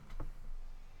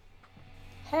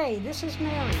Hey, this is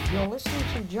Mary. You're listening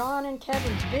to John and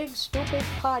Kevin's Big Stupid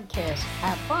Podcast.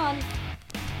 Have fun.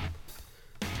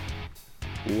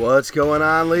 What's going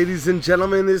on, ladies and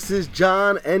gentlemen? This is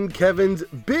John and Kevin's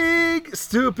Big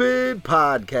Stupid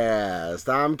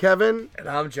Podcast. I'm Kevin. And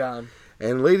I'm John.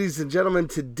 And ladies and gentlemen,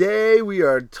 today we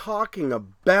are talking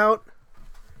about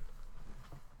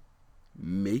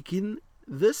making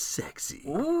the sexy.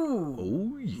 Ooh.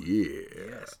 Oh, yeah.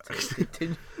 Yes.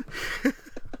 Continue.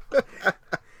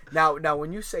 Now,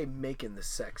 when you say making the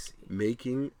sexy,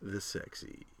 Making the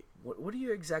sexy. what do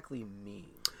you exactly mean?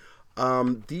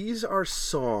 These are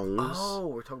songs. Oh,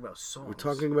 we're talking about songs. We're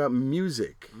talking about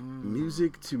music.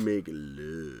 Music to make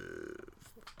love.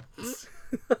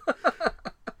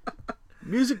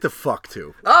 Music to fuck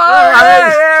to.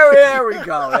 Oh, there we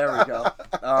go.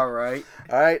 All right.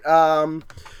 All right.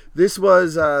 This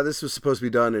was supposed to be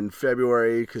done in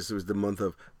February because it was the month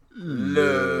of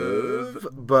love.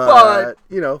 But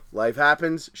you know, life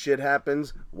happens, shit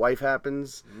happens, wife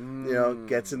happens. You know,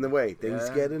 gets in the way. Things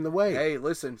get in the way. Hey,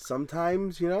 listen.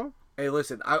 Sometimes, you know. Hey,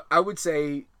 listen. I would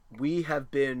say we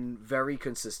have been very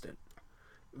consistent.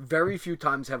 Very few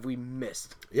times have we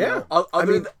missed. Yeah. You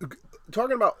know,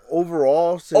 talking about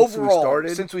overall since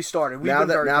we started. We've been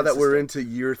very now that we're consistent.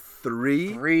 into year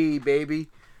 3. 3, baby,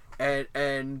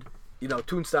 and you know,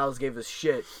 Toon Styles gave us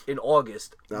shit in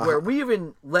August, where we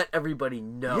even let everybody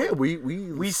know. Yeah,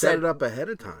 we set it up ahead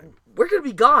of time. We're gonna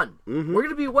be gone. We're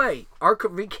gonna be away. Our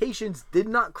vacations did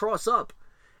not cross up,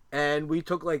 and we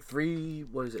took like 3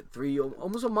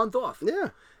 almost a month off. Yeah.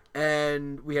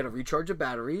 And we had to recharge the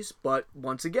batteries, but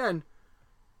once again,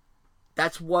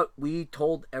 that's what we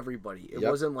told everybody. It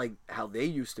wasn't like how they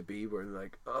used to be, where they're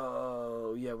like,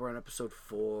 "Oh, yeah, we're on episode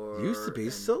 4." Used to be.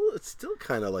 It's still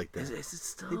kind of like that. Is it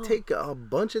still? They take a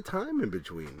bunch of time in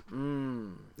between.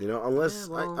 You know, unless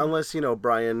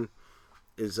Brian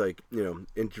is like, you know,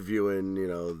 interviewing, you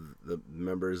know, the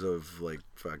members of like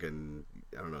fucking,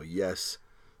 I don't know, Yes.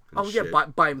 Oh yeah,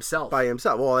 by himself. By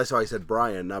himself. Well, that's why I said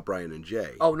Brian, not Brian and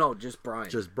Jay. Oh no, just Brian.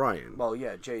 Just Brian. Well,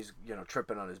 yeah, Jay's, you know,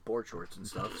 tripping on his board shorts and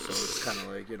stuff, so it's kind of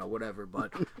like, you know, whatever.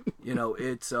 But you know,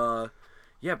 it's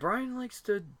yeah, Brian likes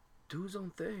to do his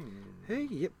own thing. Hey,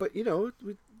 yeah, but you know,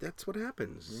 that's what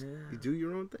happens. Yeah. You do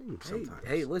your own thing sometimes.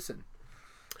 Hey, listen.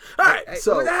 All right,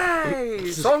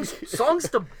 songs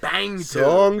to bang to.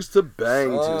 Songs to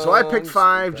bang to. So I picked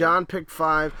 5. John picked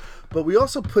 5. But we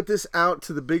also put this out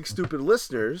to the Big Stupid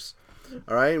listeners.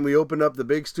 All right, and we opened up the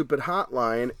Big Stupid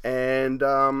hotline, and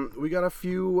we got a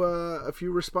few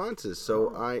responses.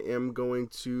 So I am going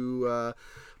to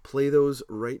play those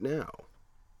right now.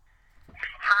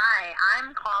 Hi,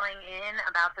 I'm calling in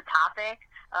about the topic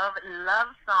of love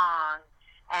songs.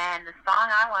 And the song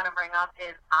I want to bring up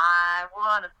is I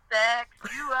Want to Sex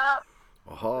You Up.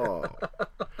 Oh.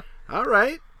 All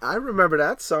right. I remember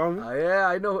that song. Yeah,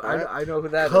 I know. Right. I know who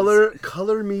that is.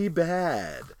 Color Me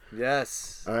Bad.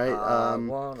 Yes. All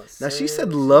right. Now she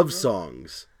said love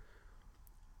songs.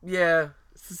 Yeah.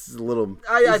 This is a little.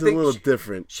 I think a little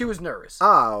different. She was nervous.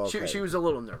 Oh, okay. She was a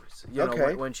little nervous. You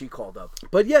know, when she called up.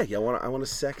 But yeah, I want to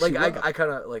sex like you up. I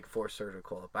kind of like forced her to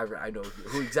call up. I know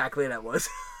who exactly that was.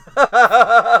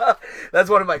 That's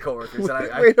one of my coworkers.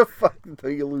 Way to fuck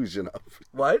the illusion up.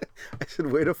 What? I said,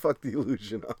 way to fuck the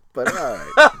illusion up. But all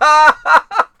right.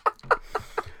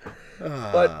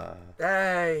 But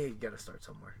hey, you gotta start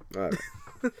somewhere. All right.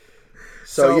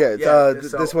 So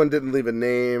this one didn't leave a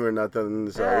name or nothing.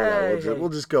 So we'll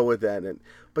just go with that.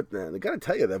 But I gotta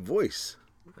tell you, that voice,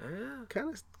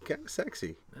 kind of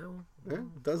sexy. Yeah,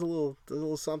 does a little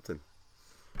something.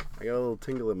 I got a little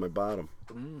tingle in my bottom.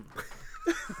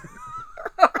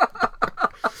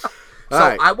 So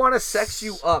right. I want to sex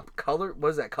you up. Color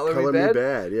Me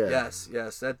Bad? Yeah.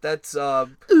 Yes. That's Ooh,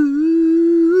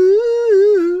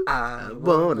 I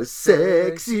want to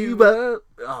sex you up.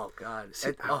 Oh God.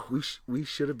 See, we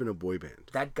should have been a boy band.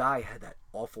 That guy had that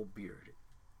awful beard.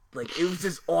 Like, it was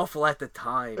just awful at the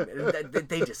time.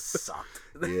 They just sucked.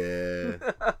 Yeah.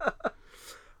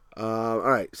 All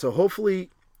right. So hopefully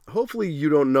you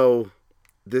don't know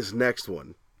this next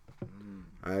one.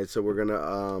 All right. So we're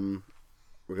gonna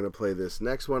play this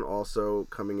next one. Also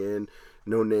coming in,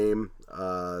 no name.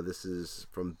 This is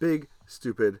from Big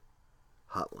Stupid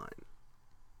Hotline.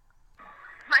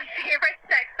 My favorite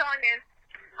sex song is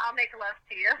I'll Make Love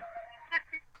to You.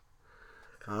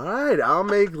 All right, I'll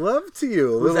Make Love to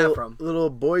You. Who's that from? Little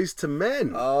Boys to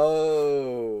Men.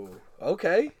 Oh,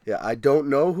 okay. Yeah, I don't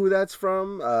know who that's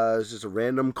from. It's just a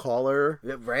random caller.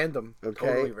 Yeah, random. Okay.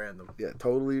 Totally random. Yeah,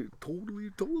 totally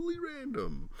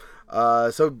random.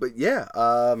 But yeah,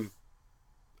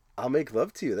 I'll Make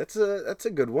Love to You. That's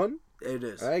a good one. It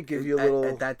is. All right, give you a little.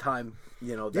 At that time,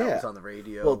 you know, that was on the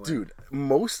radio. Well, dude,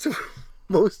 most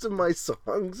of my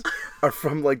songs are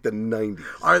from like the 90s.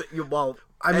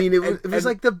 I mean, it was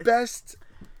like the best.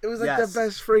 It was like the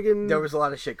best friggin'. There was a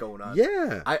lot of shit going on.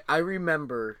 Yeah. I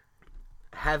remember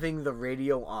having the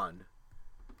radio on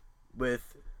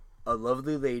with a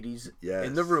lovely ladies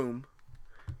in the room,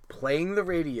 playing the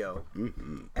radio,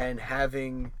 and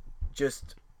having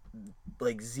just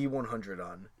like Z100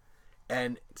 on,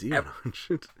 and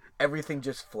Z100. Everything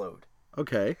just flowed.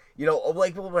 Okay. You know,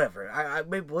 like whatever.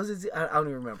 Was it? I don't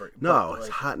even remember. No, it's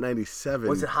Hot 97.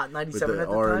 Was it Hot 97 with at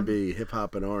the R&B, time? hip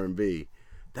hop and R&B.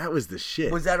 That was the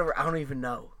shit. Was that? I don't even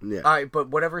know. Yeah. All right, but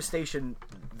whatever station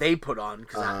they put on,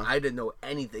 because I didn't know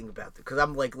anything about it. Because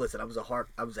I'm like, listen, I was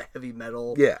a heavy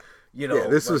metal. Yeah. You know,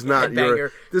 this was not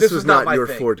your. This was not my your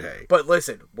thing. forte. But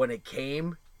listen, when it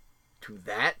came to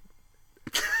that.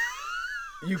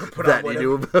 You can put that on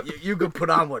you whatever you can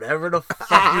put on whatever the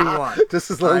fuck you want.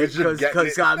 Just as long as you're getting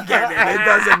it. I'm getting it. It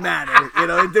doesn't matter. You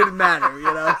know, it didn't matter.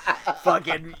 You know,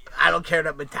 fucking. I don't care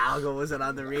that Metallica wasn't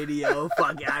on the radio.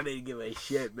 Fucking, I didn't give a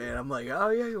shit, man. I'm like, oh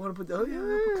yeah, you want to put? Oh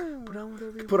yeah, put on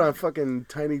whatever. Put on fucking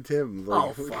Tiny Tim. Like,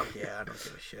 oh fuck yeah, I don't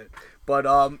give a shit. But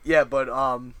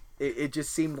it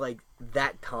just seemed like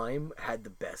that time had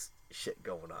the best shit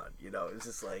going on, you know. It's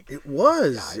just like it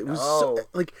was. Yeah, it was so,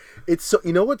 like it's so.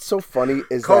 You know what's so funny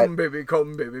is come baby,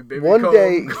 baby. One come.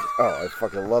 day, I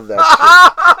fucking love that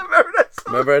shit. Remember that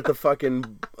song? Remember at the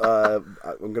fucking I'm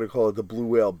gonna call it the Blue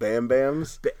Whale Bam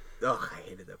Bams. Oh, I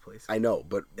hated that place. I know,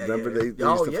 but remember they used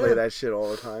to yeah. play that shit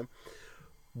all the time.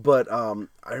 But I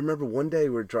remember one day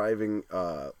we were driving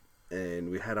and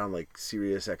we had on like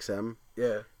Sirius XM.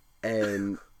 Yeah.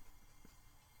 And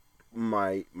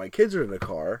my kids are in the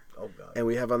car. Oh god. And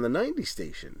we have on the 90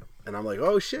 station. And I'm like,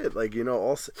 oh shit, like, you know,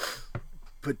 also.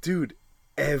 But dude,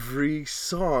 every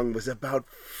song was about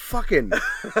fucking.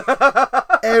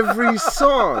 Every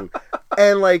song.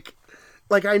 And like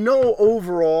I know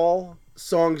overall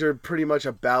songs are pretty much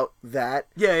about that.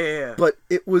 Yeah. But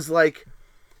it was like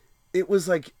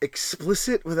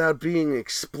explicit without being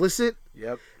explicit.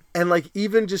 Yep. And like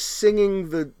even just singing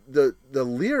the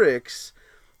lyrics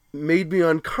made me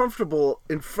uncomfortable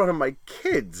in front of my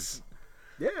kids.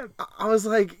 Yeah. I was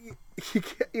like,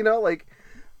 you know, like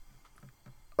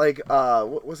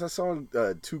what was that song?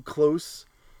 Too Close.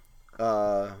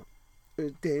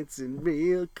 Dancing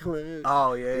real close.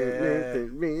 Oh yeah.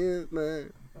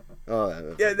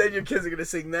 Oh, yeah, then your kids are gonna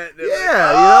sing that. Yeah,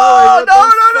 like, you know,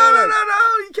 like,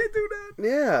 no, you can't do that.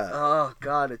 Yeah. Oh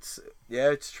god, it's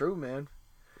true, man.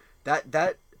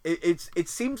 It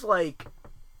seems like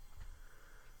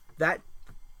that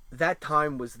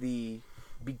time was the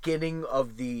beginning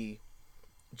of the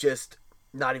just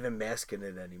not even masking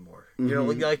it anymore. You know,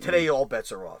 like today, all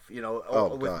bets are off. You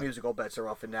know, with music, all bets are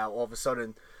off, and now all of a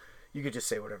sudden, you could just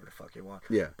say whatever the fuck you want.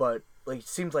 Yeah. But like, it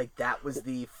seems like that was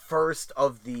the first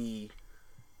of the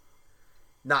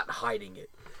not hiding it.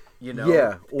 You know.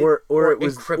 Yeah, or it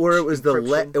was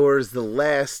the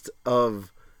last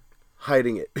of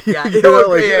hiding it. Yeah, you know,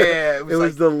 like, It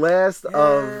was the last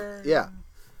of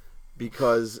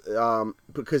because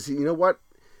you know what,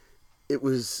 it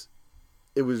was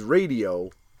radio,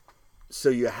 so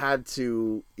you had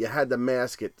to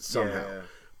mask it somehow. Yeah.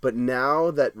 But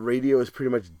now that radio is pretty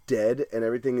much dead and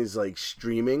everything is like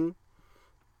streaming,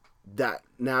 that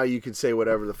now you can say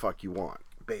whatever the fuck you want.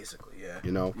 Basically, yeah.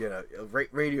 You know? Yeah,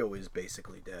 radio is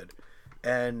basically dead.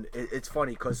 And it's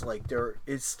funny because, like, there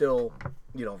is still,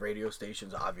 you know, radio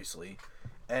stations, obviously.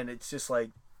 And it's just like,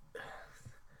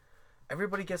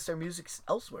 everybody gets their music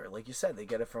elsewhere. Like you said, they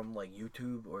get it from, like,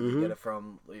 YouTube or they get it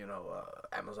from, you know,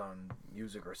 Amazon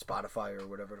Music or Spotify or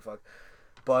whatever the fuck.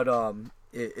 But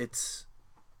it's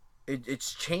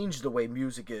changed the way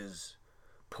music is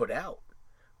put out.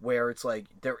 Where it's like,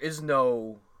 there is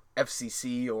no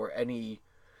FCC or any...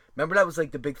 Remember that was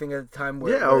like the big thing at the time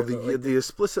where the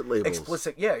explicit labels.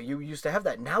 Explicit, yeah, you used to have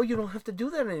that. Now you don't have to do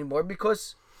that anymore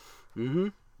because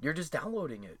you're just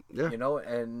downloading it. Yeah. You know,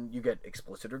 and you get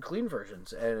explicit or clean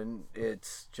versions, and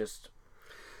it's just.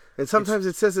 And sometimes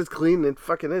it says it's clean, and it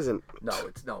fucking isn't. No,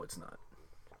 it's not.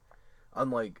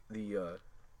 Unlike the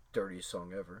dirtiest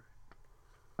song ever,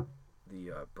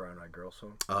 the Brown Eyed Girl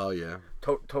song. Oh yeah.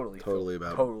 Totally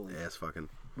about ass fucking.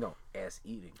 No, ass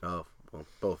eating. Oh well,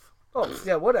 both. Oh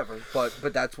yeah, whatever.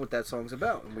 But that's what that song's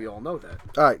about, and we all know that.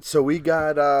 All right, so we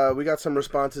got some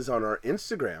responses on our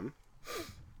Instagram,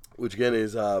 which again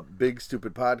is Big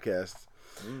Stupid Podcast.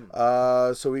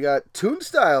 So we got Tune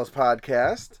Styles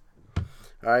Podcast. All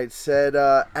right, said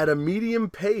at a medium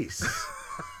pace.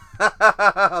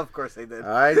 Of course they did. All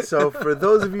right, so for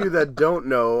those of you that don't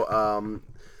know,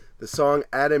 The song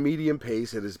At a Medium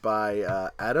Pace, it is by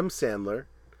Adam Sandler,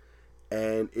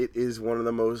 and it is one of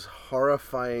the most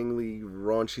horrifyingly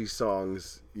raunchy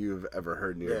songs you've ever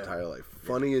heard in your entire life.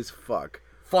 Funny as fuck.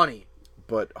 Funny.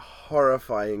 But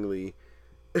horrifyingly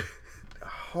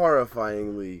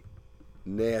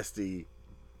nasty.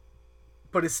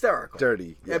 But hysterical.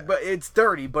 Dirty. Yeah. But it's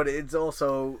dirty, but it's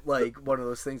also like one of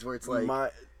those things where it's like...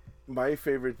 My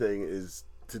favorite thing is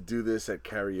to do this at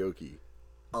karaoke.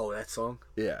 Oh, that song?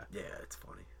 Yeah. Yeah, it's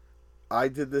funny. I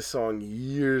did this song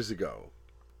years ago.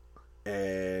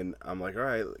 And I'm like, all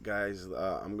right, guys,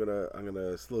 I'm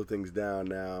gonna slow things down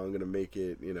now. I'm gonna make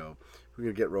it, we're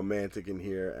gonna get romantic in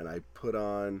here. And I put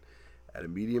on At a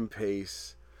Medium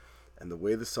Pace, and the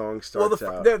way the song starts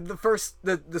out.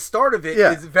 The start of it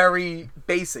is very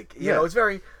basic. You know, it's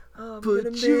very.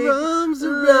 Put your arms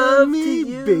around me,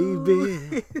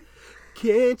 baby.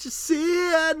 Can't you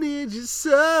see I need you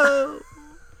so?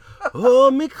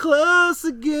 Hold me close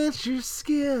against your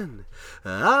skin.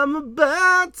 I'm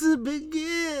about to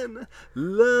begin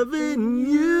loving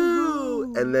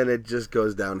you. And then it just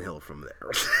goes downhill from there.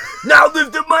 Now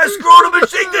lift up my scrotum and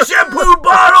shake the shampoo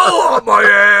bottle on my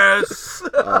ass.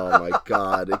 Oh my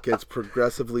God. It gets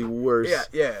progressively worse.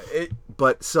 Yeah.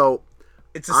 But so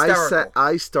it's hysterical.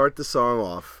 I start the song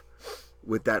off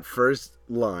with that first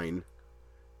line,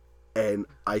 and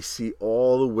I see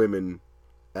all the women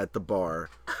at the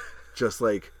bar just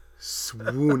like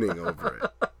swooning over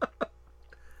it.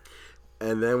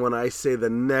 And then when I say the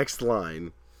next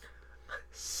line,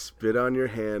 spit on your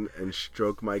hand and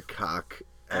stroke my cock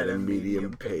at a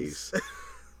medium pace,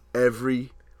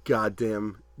 every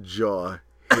goddamn jaw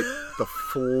hit the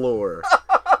floor.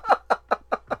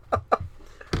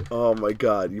 Oh my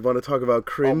God. You want to talk about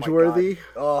cringeworthy?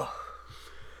 Oh.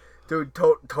 Dude,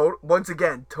 once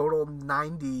again, total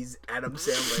 90s Adam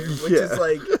Sandler, which is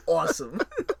like awesome.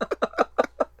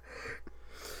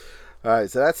 All right,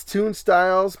 so that's Tune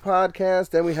Styles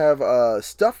podcast. Then we have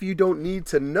Stuff You Don't Need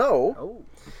to Know. Oh.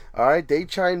 All right, they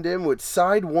chimed in with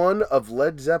side 1 of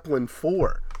Led Zeppelin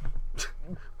 4.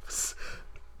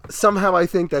 Somehow I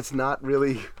think that's not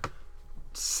really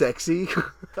sexy.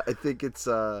 I think it's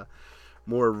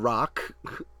more rock.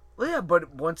 Well, yeah,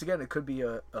 but once again, it could be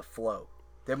a flow.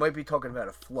 They might be talking about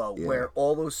a flow where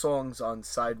all those songs on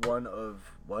side 1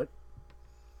 of what?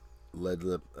 Led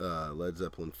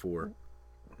Zeppelin 4.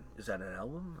 Is that an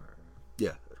album? Or?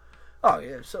 Yeah. Oh,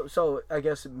 yeah. So I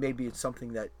guess maybe it's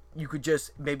something that you could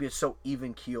just, maybe it's so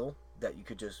even keel that you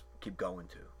could just keep going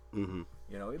to. Mm-hmm.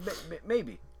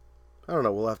 Maybe. I don't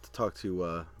know. We'll have to talk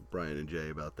to Brian and Jay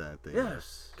about that.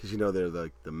 Yes. Because they're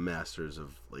like the masters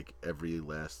of like every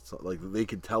last song. Like they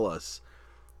could tell us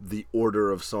the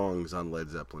order of songs on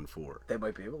Led Zeppelin 4. They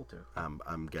might be able to.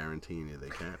 I'm guaranteeing you they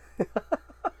can.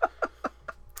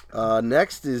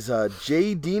 Next is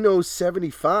J Dino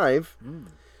 75.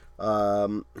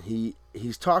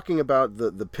 He's talking about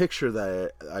the picture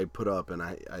that I put up, and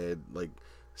I had like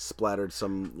splattered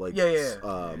some like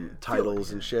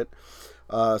titles and shit.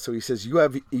 So he says, "You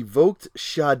have evoked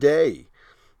Sade.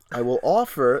 I will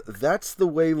offer That's the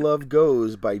Way Love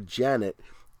Goes by Janet.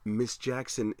 Miss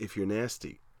Jackson, if you're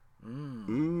nasty."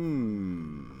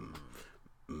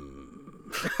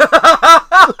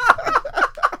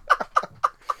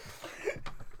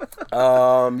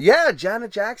 Yeah,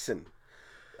 Janet Jackson.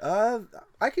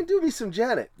 I can do me some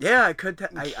Janet. Yeah, I could.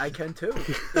 I can too.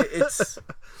 It's.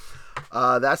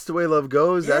 That's the Way Love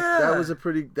Goes. Yeah. That was a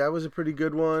pretty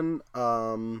good one.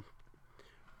 I'm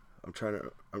trying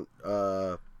to.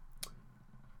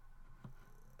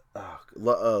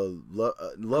 Love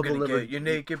will never. Get your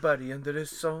naked body under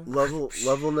this song. Love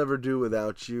will never do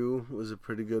without you was a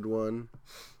pretty good one.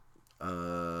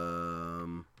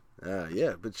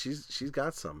 Yeah, but she's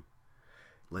got some.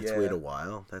 Let's Wait a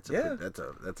While. That's an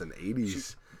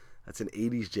 80s. That's an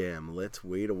 80s jam. Let's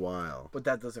Wait a While. But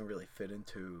that doesn't really fit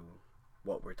into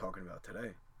what we're talking about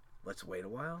today. Let's Wait a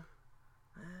While.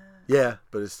 Yeah,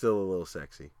 but it's still a little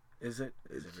sexy. Is it?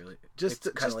 Is it really? Just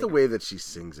the way that she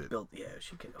sings it. Yeah,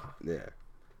 she can. Oh. Yeah.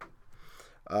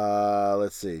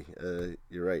 Let's see.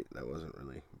 You're right. That wasn't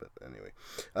really. But anyway,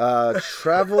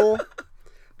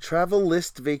 travel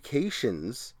list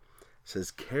vacations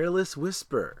says Careless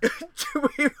Whisper.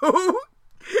 Wait, who?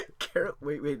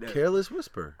 Wait. No. Careless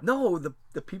Whisper. No, the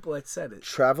people that said it.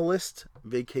 Travelist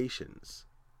Vacations.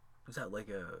 Is that like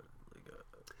a?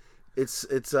 It's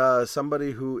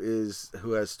somebody who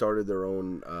has started their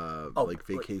own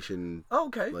vacation. Oh,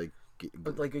 okay. Like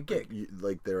a gig.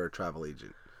 Like they're a travel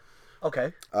agent.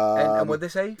 Okay. And what'd they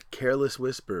say? Careless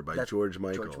Whisper by That's George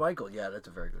Michael. George Michael. Yeah, that's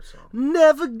a very good song.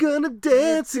 Never gonna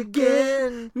dance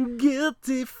again.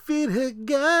 Guilty feet have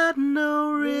got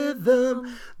no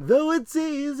rhythm. Though it's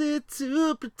easy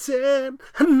to pretend,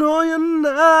 I know you're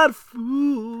not a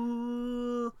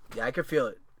fool. Yeah, I can feel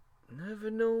it. Never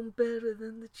known better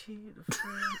than to cheat a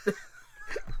friend.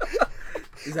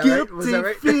 Is that right? Was that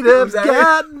right? Feet have Was that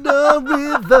got right? no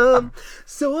rhythm,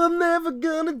 so I'm never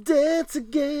gonna dance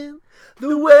again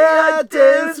the way I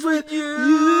dance with you.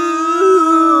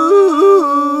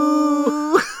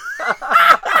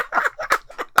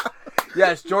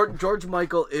 Yes, George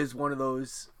Michael is one of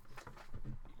those.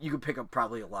 You could pick up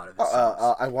probably a lot of his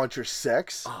songs. I Want Your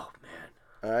Sex. Oh man!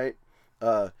 All right.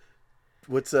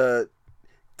 What's a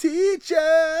teacher?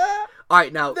 All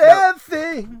right, now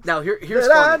Thing here's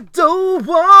that I funny. don't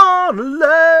want to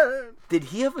learn. Did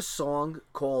he have a song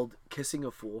called "Kissing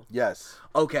a Fool"? Yes.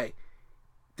 Okay,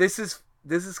 this is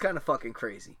kind of fucking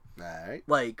crazy. All right.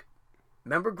 Like,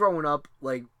 remember growing up,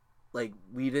 like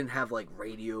we didn't have like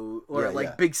radio or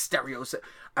big stereo.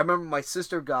 I remember my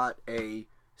sister got a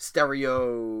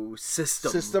stereo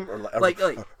system Or like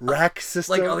a rack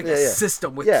system, a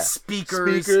system with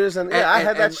speakers and I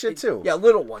had that shit too. Yeah, a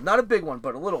little one, not a big one,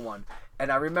 but a little one.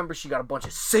 And I remember she got a bunch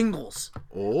of singles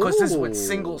because this is when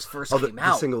singles first came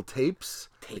out. The single tapes,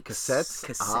 the cassettes.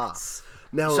 Ah.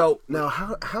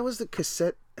 Now, how is the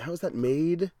cassette? How is that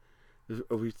made?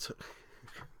 Are we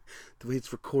the way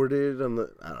it's recorded on the?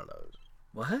 I don't know.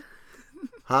 What?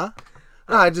 Huh?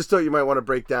 No, I just thought you might want to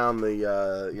break down the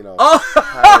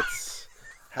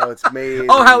how it's made.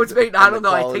 Oh, how it's made. I don't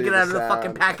know. I take it out of the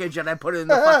fucking package and I put it in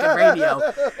the fucking radio.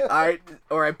 All right,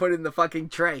 or I put it in the fucking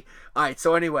tray. All right.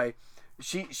 So anyway,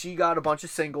 she got a bunch of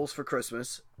singles for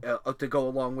Christmas to go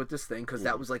along with this thing because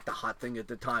that was like the hot thing at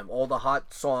the time. All the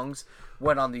hot songs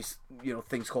went on these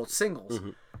things called singles. Mm-hmm.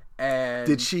 And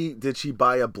did she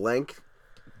buy a blank?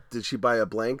 Did she buy a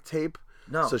blank tape?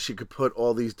 No. So she could put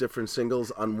all these different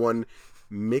singles on one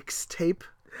mixtape?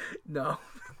 No,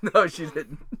 she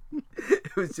didn't.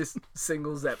 It was just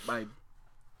singles that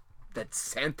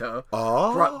Santa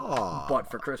bought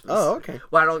for Christmas. Oh, okay.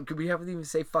 Well, could we have to even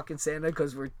say fucking Santa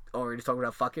because we're already talking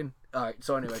about fucking? All right.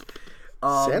 So anyway,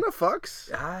 Santa fucks.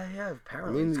 Yeah,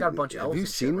 apparently he's got a bunch of elves. Have you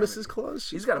seen Mrs. Claus?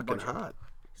 She's got fucking hot.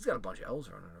 He's got a bunch of elves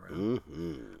running around.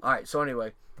 Mm-hmm. All right. So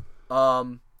anyway,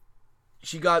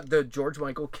 she got the George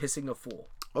Michael "Kissing a Fool."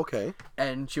 Okay.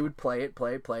 And she would play it.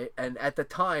 And at the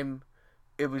time,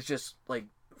 it was just like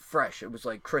fresh. It was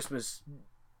like Christmas,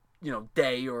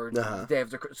 day or day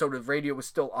after. So the radio was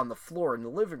still on the floor in the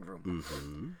living room.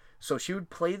 Mm-hmm. So she would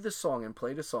play the song,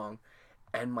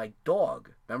 and my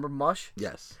dog, remember Mush?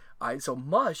 Yes. So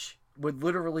Mush would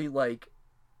literally like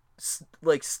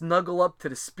snuggle up to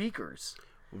the speakers.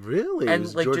 Really? And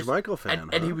he was a George Michael fan,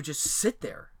 and he would just sit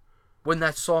there when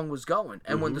that song was going,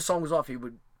 and when the song was off, he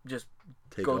would just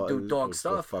do dog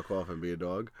stuff. Fuck off and be a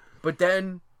dog. But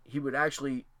then he would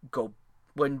actually go,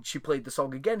 when she played the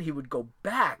song again, he would go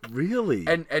back. Really?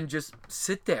 And just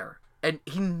sit there. And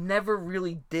he never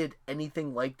really did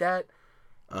anything like that.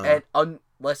 And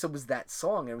unless it was that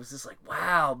song. It was just like,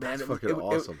 wow, man. That's fucking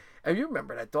awesome. And you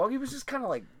remember that dog? He was just kind of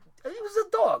like, he was a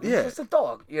dog. He was just a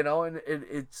dog, and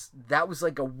that was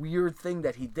like a weird thing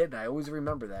that he did. And I always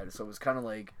remember that. So it was kind of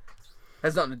like,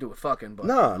 has nothing to do with fucking, but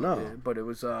no. But it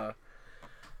was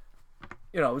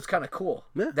it was kind of cool.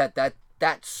 Yeah.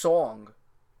 That song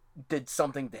did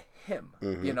something to him,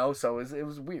 Mm-hmm. So it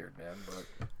was weird, man. But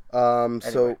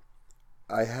anyway. So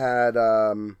I had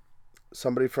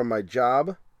somebody from my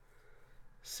job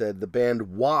said the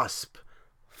band Wasp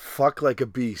fuck like a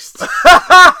beast.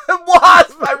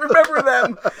 Wasp, I remember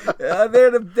them.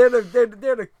 They're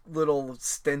the little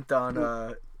stint on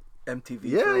MTV.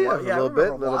 Yeah, a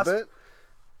little bit.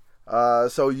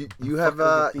 So you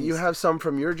have some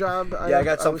from your job? I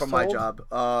got some from my job.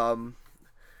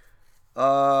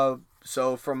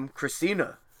 So from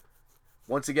Christina,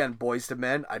 once again, Boys to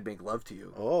Men, I'd Make Love to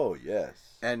You. Oh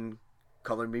yes. And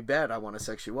Color Me Bad, I Want to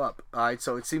Sex You Up. All right,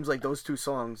 so it seems like those two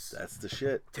songs. That's the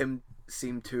shit. Tim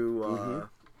seemed to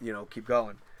keep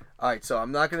going. All right, so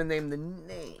I'm not gonna name the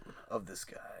name of this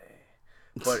guy,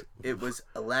 but it was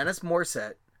Alanis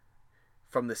Morissette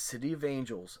from the City of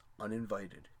Angels,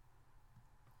 Uninvited.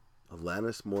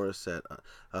 Alanis Morissette.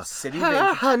 City of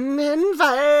Angels.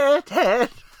 Uninvited.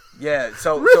 Yeah,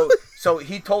 so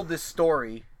he told this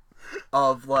story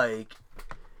of like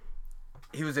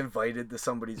he was invited to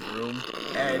somebody's room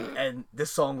and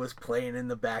this song was playing in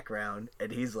the background and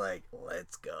he's like,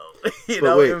 "Let's go."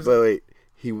 Wait.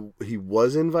 He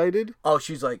was invited? Oh,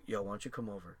 she's like, "Yo, why don't you come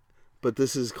over?" But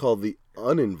this is called the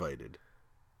Uninvited.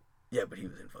 Yeah, but he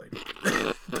was invited.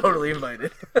 totally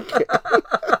invited.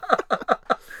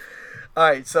 All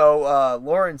right, so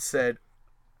Lauren said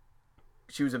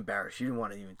she was embarrassed. She didn't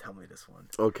want to even tell me this one.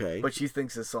 Okay. But she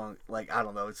thinks this song, like, I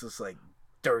don't know, it's just like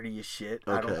dirty as shit.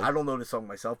 Okay. I don't know the song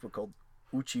myself, but called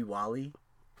Uchiwali.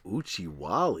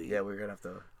 Uchiwali? Yeah, we're gonna have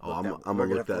to. I'm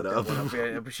gonna look that up.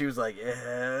 Yeah, but she was like,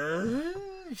 yeah.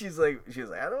 She's like,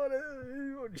 I don't want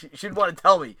to. She'd want to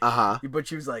tell me. But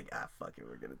she was like, fuck it,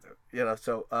 we're gonna do it. You know,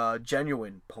 so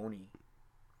Genuine Pony.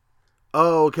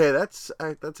 Oh, okay, that's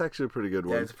actually a pretty good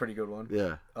one. Yeah, it's a pretty good one.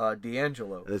 Yeah.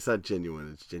 D'Angelo. And it's not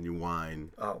genuine; it's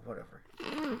genuine. Oh, whatever.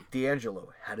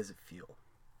 D'Angelo. How does it feel?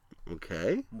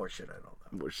 Okay. More shit I don't know.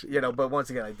 More shit. You know, but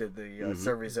once again, I did the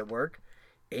surveys at work.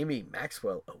 Amy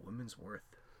Maxwell, A Woman's Worth.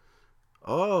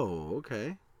 Oh,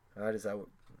 okay. All right, is that what?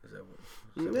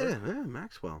 Yeah,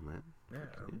 Maxwell, man. Yeah,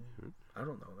 I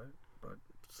don't know that, but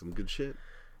some good shit.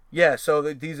 Yeah,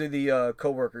 so these are the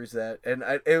coworkers that, and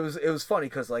it was funny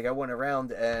because like I went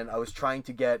around and I was trying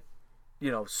to get,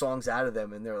 songs out of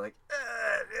them, and they're like,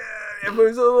 it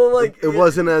was a little like it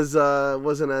wasn't as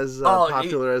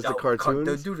popular as the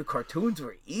cartoons. Dude, the cartoons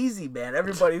were easy, man.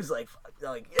 Everybody was like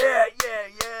yeah.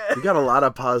 We got a lot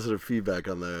of positive feedback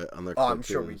on the cartoons. I'm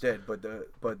sure we did, but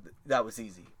that was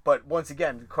easy. But once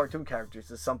again, the cartoon characters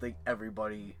is something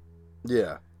everybody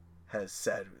has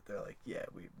said. They're like, yeah,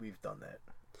 we've done that.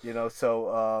 So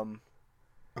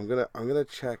I'm gonna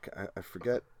check. I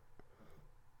forget.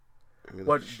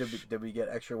 What did we get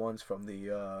extra ones from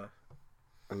the?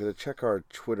 I'm gonna check our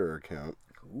Twitter account.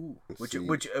 Ooh, which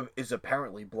is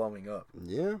apparently blowing up.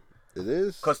 Yeah, it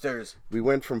is. Because we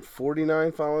went from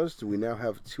 49 followers to we now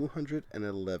have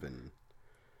 211.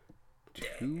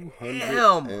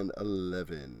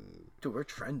 211. Dude, we're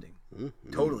trending.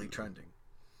 Mm-hmm. Totally trending.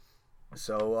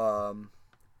 So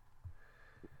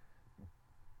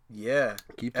yeah.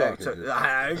 Keep talking.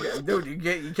 Dude, you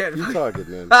can't. Keep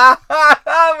talking, man.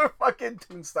 We're fucking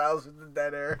Toon Styles with the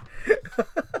dead air.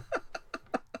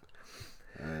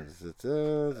 Right.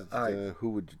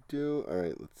 Who would you do? All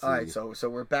right, let's see. All right, so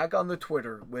we're back on the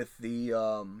Twitter with the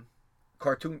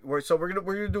cartoon. We're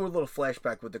gonna do a little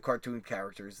flashback with the cartoon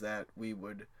characters that we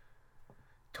would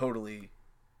totally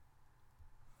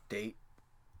date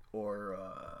or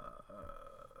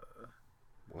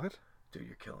what? Dude,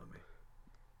 you're killing me.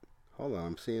 Hold on,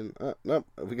 I'm seeing. Nope,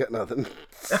 we got nothing.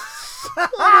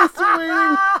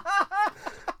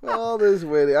 All this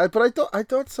waiting. I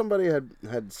thought somebody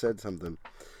had said something,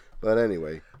 but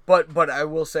anyway. But I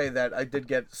will say that I did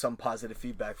get some positive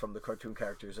feedback from the cartoon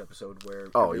characters episode where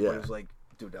everybody was like,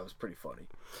 "Dude, that was pretty funny."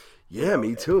 Yeah,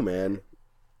 me too, man.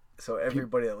 So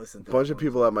everybody that listened to a bunch of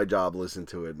people at my job listened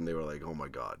to it, and they were like, "Oh my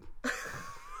god."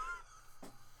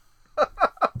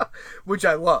 Which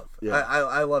I love. Yeah.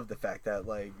 I love the fact that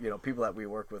people that we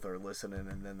work with are listening,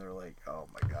 and then they're like, "Oh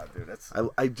my god, dude, that's." I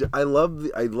love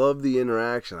the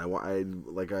interaction.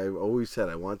 Like I always said,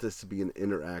 I want this to be an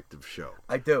interactive show.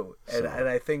 I do, and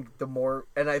I think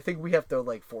I think we have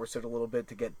to force it a little bit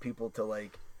to get people to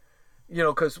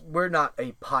because we're not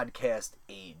a podcast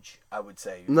age. I would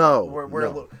say no, we're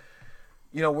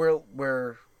no.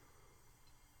 We're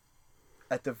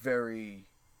at the very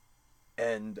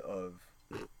end of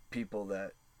people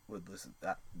that would listen to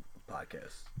that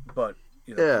podcast, but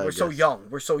we're so young.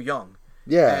 We're so young.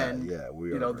 Yeah, and,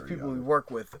 we are. The people we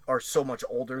work with are so much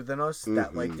older than us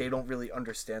that they don't really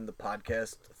understand the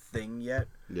podcast thing yet.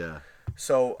 Yeah.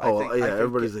 So I think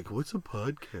everybody's like, "What's a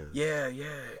podcast?" Yeah,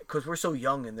 because we're so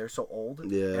young and they're so old.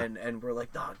 Yeah. And we're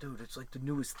like, "Nah, dude, it's like the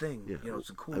newest thing. Yeah. It's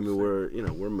the coolest." I mean, we're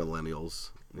millennials.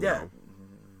 Yeah.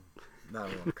 No, I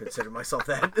don't want to consider myself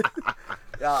that.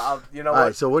 You know what? All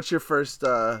right, so what's your first?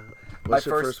 What's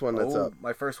your first one that's up?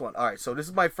 My first one. All right, so this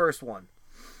is my first one.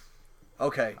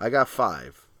 Okay. I got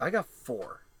 5. I got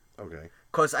 4. Okay.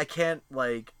 Cause I can't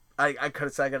I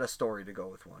got a story to go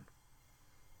with one.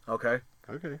 Okay.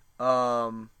 Okay.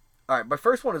 All right, my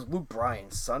first one is Luke Bryan,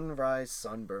 Sunrise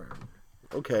Sunburn.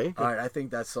 Okay. All right, I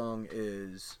think that song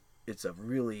it's a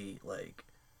really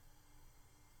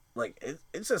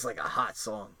it's just like a hot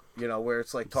song, where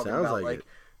it's talking about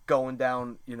going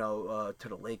down, to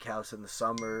the lake house in the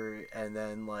summer and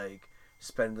then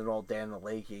spending all day on the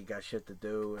lake. You got shit to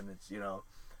do, and it's you're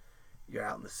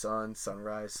out in the sun,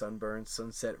 sunrise, sunburn,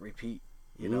 sunset, repeat,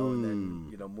 and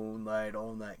then moonlight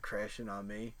all night crashing on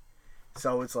me.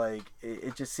 So it's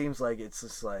it just seems like it's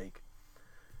just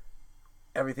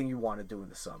everything you want to do in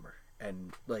the summer,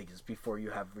 and it's before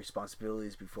you have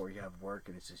responsibilities, before you have work,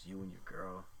 and it's just you and your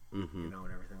girl. Mm-hmm. And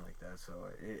everything like that. So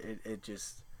it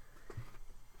just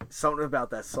something about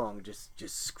that song just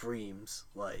screams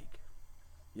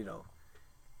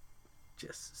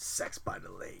just Sex by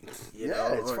the Lake.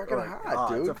 Yeah, it's fucking hot,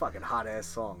 dude. It's a fucking hot ass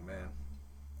song, man.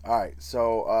 All right,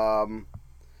 so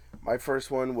my first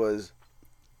one was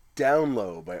Down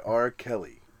Low by R.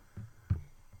 Kelly.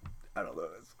 I don't know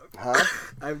that song. Huh?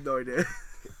 I have no idea.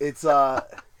 It's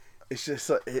just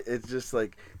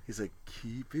like he's like,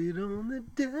 keep it on the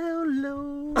down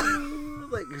low.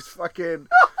 Like it's fucking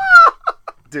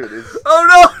dude, it's Oh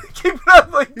no! Keep it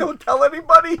up, like don't tell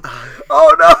anybody.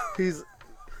 Oh no! he's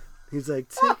like,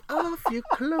 take off your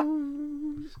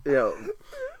clothes.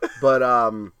 But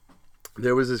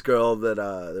there was this girl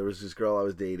I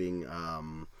was dating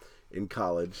in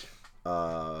college,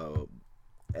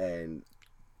 and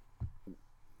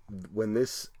when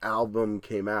this album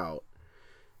came out,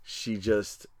 she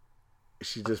just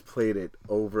played it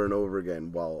over and over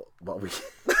again while we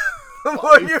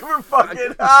What you were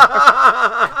fucking?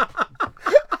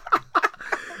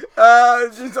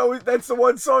 It's always that's the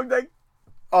one song that.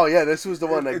 Oh yeah, this was the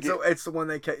one that it's the one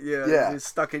that it's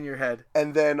stuck in your head.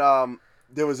 And then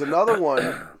there was another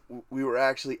one. We were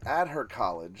actually at her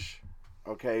college.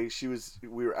 Okay,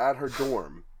 we were at her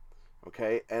dorm.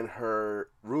 Okay, and her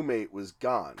roommate was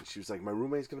gone. She was like, my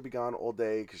roommate's gonna be gone all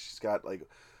day because she's got like,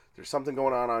 there's something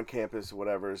going on campus or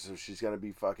whatever. So she's gonna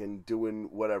be fucking doing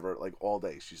whatever like all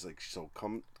day. She's like, so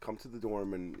come to the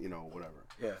dorm and whatever.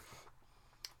 Yeah.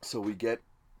 So we're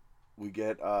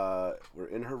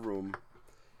in her room.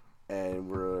 And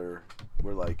we're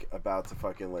like about to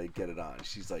fucking like get it on.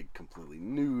 She's like completely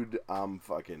nude. I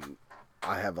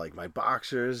have like my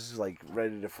boxers like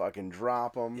ready to fucking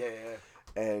drop them. Yeah.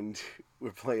 And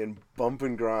we're playing Bump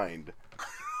and Grind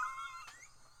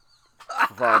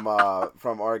from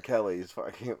R. Kelly's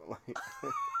fucking it's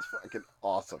fucking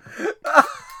awesome.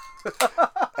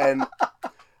 And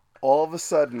all of a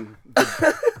sudden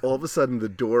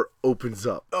the door opens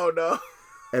up. Oh no.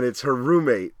 And it's her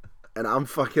roommate. And I'm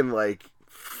fucking like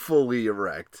fully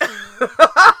erect.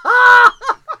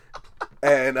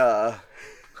 And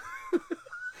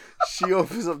she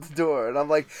opens up the door and I'm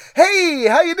like, hey,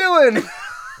 how you doing?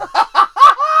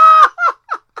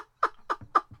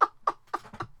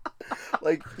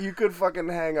 Like you could fucking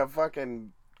hang a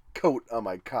fucking coat on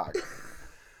my cock.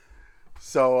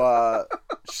 So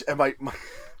and my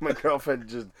girlfriend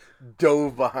just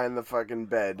dove behind the fucking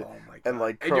bed and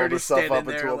like curled herself up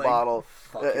into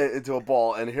into a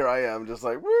ball, and here I am just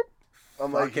like whoop.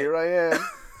 I'm like, here I am.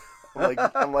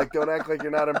 I'm like, don't act like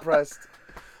you're not impressed.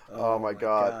 Oh my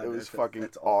god, it was fucking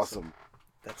awesome.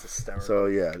 That's hysterical. So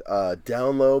yeah,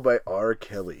 Down Low by R.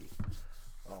 Kelly.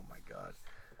 Oh my god.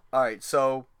 All right,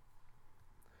 so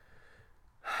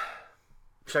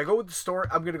should I go with the story?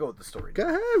 I'm gonna go with the story. Go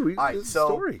ahead. All right, so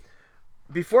story.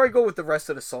 Before I go with the rest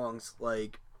of the songs,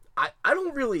 like I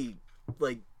don't really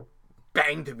like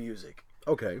bang to music.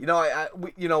 Okay. When I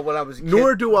was a kid,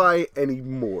 Nor do I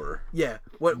anymore. Yeah.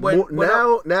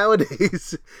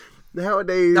 Nowadays,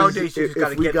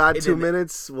 if we got 2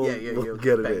 minutes, we'll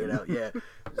get it in. Out, yeah.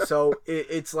 So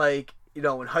it's like, in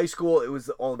high school, it was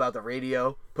all about the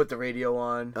radio. Put the radio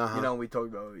on. Uh-huh. We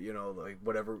talked about, like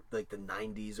whatever, like the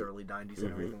 90s, early 90s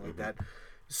and everything like that.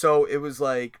 So it was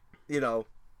like,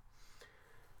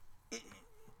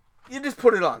 you just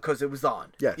put it on because it was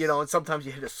on. Yes. And sometimes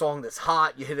you hit a song that's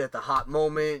hot. You hit it at the hot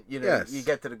moment. Yes. You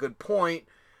get to the good point.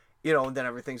 And then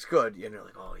everything's good. And you're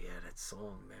like, oh yeah, that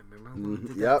song, man. Remember when we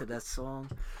did that to that song?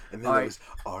 And then it was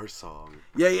our song.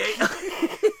 Yeah.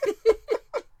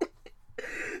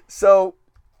 So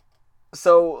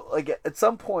like at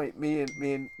some point, me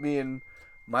and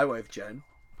my wife Jen,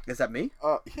 is that me?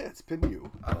 Yeah, it's been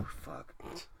you. Oh fuck.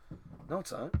 No,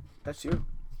 it's not. That's you.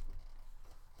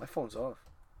 My phone's off.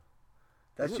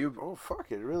 That's you. Oh fuck!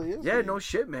 It really is. Yeah, me. no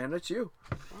shit, man. That's you.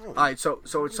 Oh, All right, so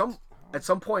at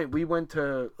some point we went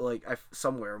to like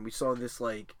somewhere and we saw this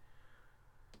like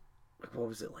what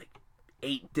was it, like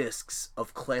 8 discs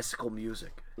of classical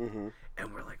music, and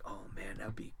we're like, oh man,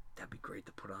 that'd be great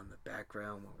to put on the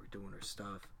background while we're doing our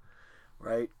stuff,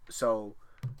 right? So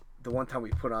the one time we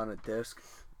put on a disc,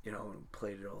 and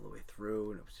played it all the way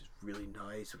through, and it was just really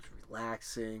nice. It was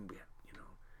relaxing. We had,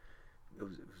 it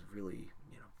was really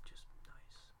just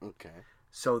nice. Okay.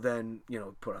 So then,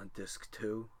 put on disc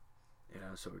 2.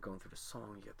 So we're going through the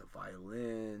song. You got the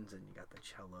violins and you got the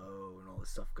cello and all this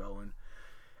stuff going.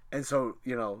 And so,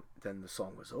 then the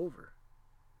song was over.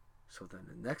 So then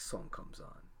the next song comes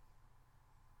on.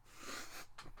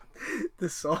 The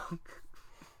song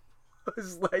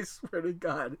was, I swear to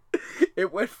God,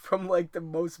 it went from like the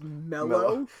most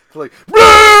mellow to like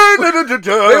wait.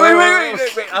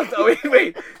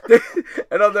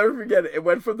 And I'll never forget it. It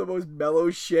went from the most mellow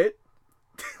shit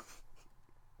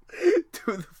to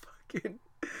the fucking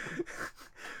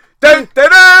Dun, dun,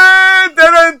 dun,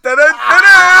 dun, dun, dun, dun,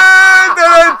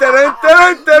 dun, dun,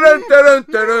 dun, dun,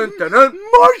 dun, dun, dun.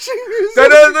 Marching music. Dun,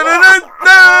 dun, dun, dun,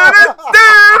 dun, dun,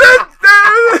 dun,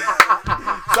 dun.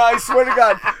 So I swear to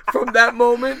God, from that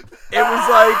moment, it was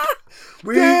like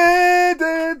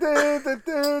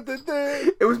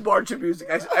it was marching music.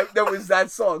 That was that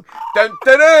song. Dun,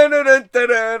 dun, dun, dun, dun, dun,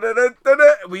 dun, dun, dun,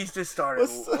 dun. We just started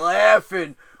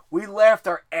laughing. We laughed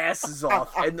our asses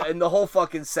off, and the whole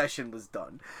fucking session was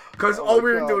done. Because all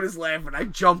we were doing is laughing. I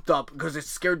jumped up because it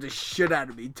scared the shit out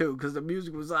of me, too, because the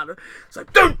music was on. It's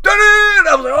like, dun, dun, dun.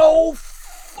 I was like, oh,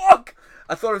 fuck.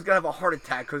 I thought I was going to have a heart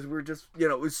attack because we were just,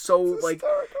 it was so, like,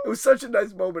 it was such a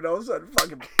nice moment. All of a sudden,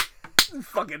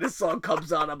 fucking this song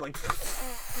comes on. I'm like,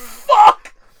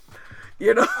 fuck.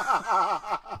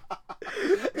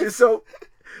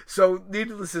 So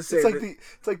needless to say,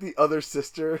 it's like the other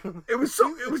sister. It was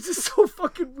just so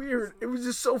fucking weird. It was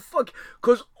just so fucking,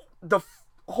 because the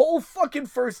whole fucking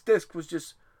first disc was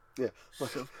just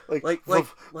like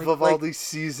Vivaldi's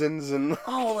Seasons and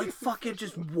like fucking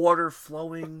just water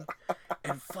flowing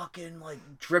and fucking like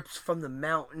drips from the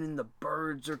mountain and the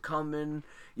birds are coming,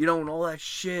 and all that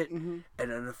shit. Mm-hmm.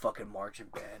 And then the fucking marching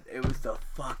band. It was the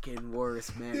fucking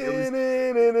worst, man. It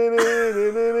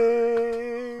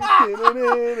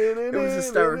was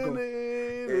hysterical.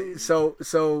 So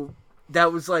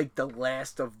that was like the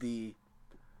last of the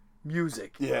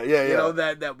music. Yeah.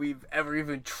 That we've ever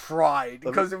even tried,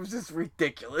 because it was just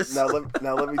ridiculous. Now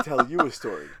let me tell you a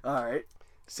story. All right.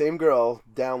 Same girl,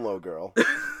 down low girl.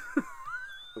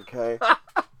 Okay.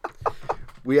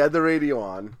 We had the radio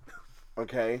on.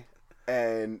 Okay,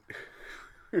 and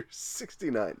we're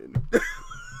 69 in.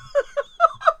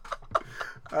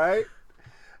 All right,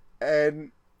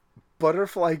 and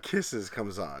Butterfly Kisses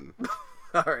comes on.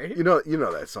 All right, you know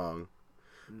that song.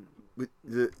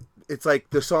 It's like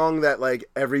the song that like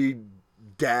every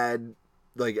dad,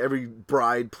 like every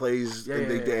bride plays, and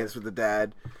they dance with the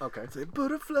dad. Okay, it's like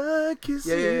Butterfly Kisses.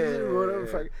 Yeah.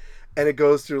 Whatever. And it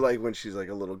goes through like when she's like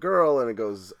a little girl, and it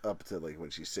goes up to like when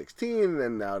she's 16,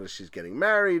 and now that she's getting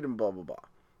married, and blah blah blah,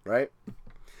 right?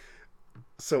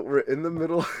 So we're in the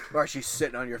middle. Or she's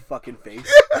sitting on your fucking face.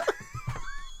 And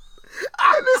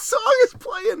this song is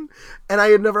playing, and I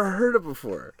had never heard it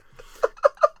before.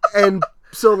 And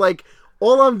so like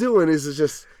all I'm doing is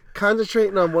just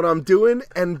concentrating on what I'm doing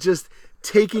and just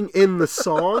taking in the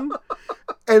song.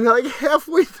 And like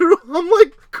halfway through, I'm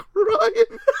like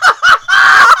crying.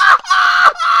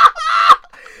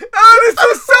 Oh, this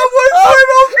is someone's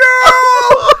little girl!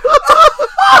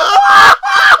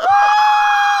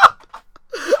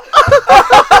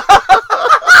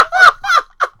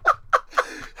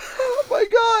 Oh my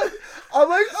god! I'm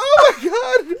like, oh my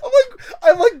god!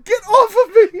 I'm like, get off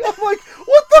of me! I'm like,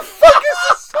 what the fuck is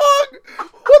this song?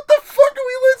 What the fuck are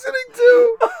we listening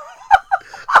to?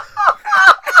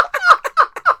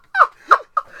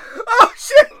 Oh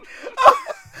shit!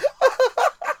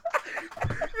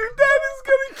 Your dad is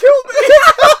gonna kill me!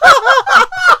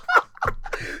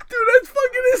 Dude, that's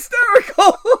fucking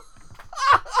hysterical!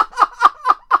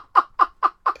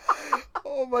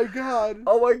 Oh my god!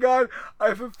 Oh my god! I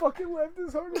haven't fucking laughed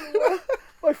this hard in a while.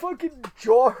 My fucking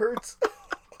jaw hurts.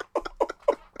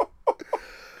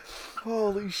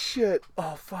 Holy shit!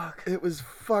 Oh fuck! It was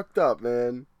fucked up,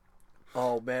 man.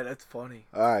 Oh man, that's funny.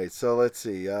 All right, so let's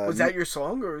see. Was that your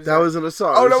song, or was that wasn't a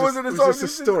song? Oh, that wasn't a song. It was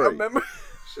just a story.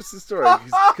 It's just a story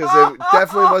because it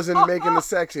definitely wasn't making the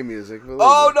sexy music.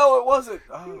 Oh no, it wasn't.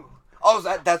 Oh,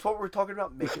 that's what we're talking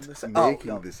about, making the sexy.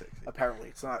 Making the sexy. Apparently,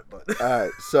 it's not. But all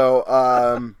right,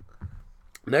 so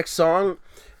next song,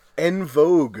 En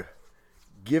Vogue,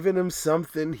 giving him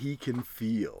something he can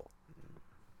feel.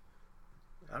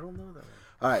 I don't know that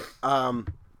one. All right,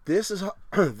 this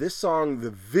song, the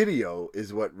video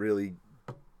is what really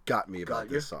got me about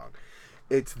this song.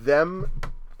 It's them,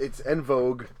 it's En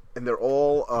Vogue, and they're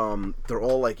all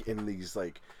like in these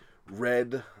like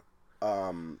red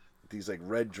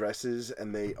dresses,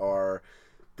 and they're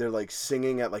like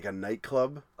singing at like a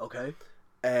nightclub. Okay.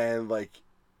 And like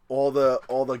all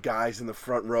the guys in the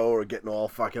front row are getting all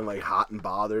fucking like hot and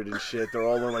bothered and shit. They're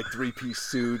all in like 3-piece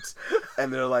suits,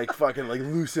 and they're like fucking like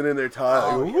loosening their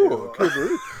tie, whatever.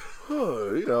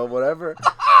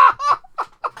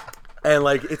 And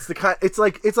like it's like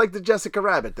the Jessica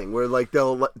Rabbit thing where like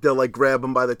they'll like grab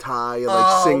him by the tie and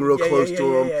like sing real close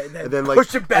to him, and then like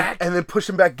push him back, and then push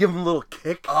him back, give him a little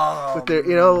kick with their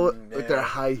with their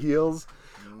high heels.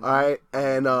 All right,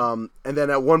 and then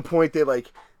at one point they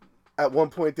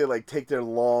take their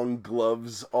long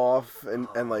gloves off and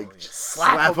like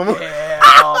slap them. Yeah.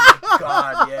 Oh my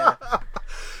god, yeah.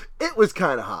 It was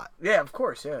kind of hot. Yeah, of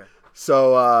course, yeah.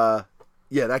 So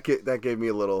that gave me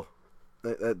a little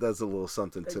That does a little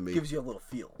something to me. Gives you a little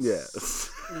feels. Yeah.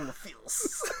 A little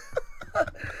feels.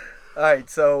 All right,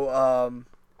 so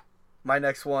my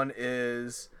next one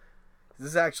is... This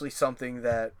is actually something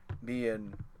that me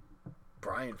and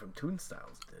Brian from Toon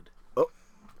Styles did. Well,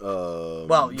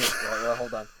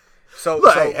 hold on. So,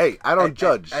 hey, I don't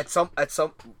judge. At some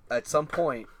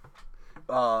point,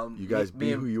 you guys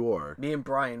be who you are. Me and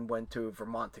Brian went to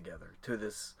Vermont together to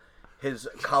his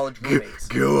college roommates.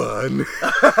 Go on.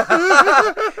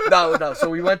 No.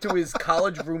 So we went to his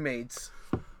college roommate's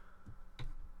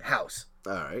house.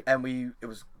 All right. And it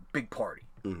was a big party.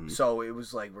 Mm-hmm. So it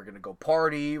was like, we're going to go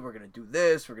party, we're going to do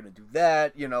this, we're going to do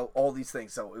that, all these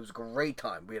things. So it was a great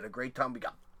time. We had a great time. We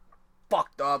got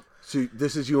fucked up. So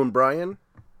this is you and Brian?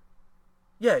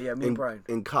 Yeah, me and Brian.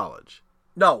 In college?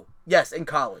 No, yes, in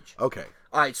college. Okay.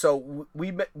 All right, so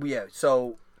we met,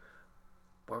 so...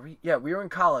 we were in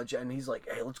college, and he's like,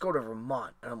 "Hey, let's go to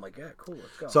Vermont," and I'm like, "Yeah, cool,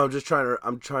 let's go." So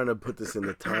I'm trying to put this in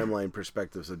the timeline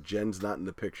perspective. So Jen's not in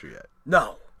the picture yet.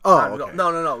 No. Oh, okay.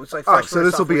 No. It's like freshman. So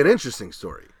this will be an interesting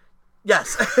story.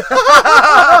 Yes.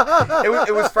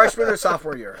 it was freshman or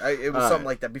sophomore year. It was something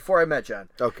like that before I met Jen.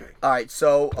 Okay. All right,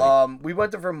 so we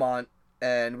went to Vermont,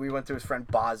 and we went to his friend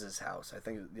Boz's house. I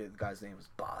think the guy's name was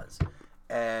Boz,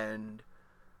 and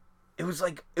it was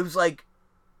like.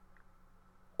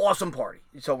 Awesome party.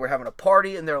 So we're having a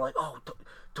party, and they're like, "Oh,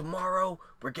 tomorrow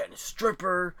we're getting a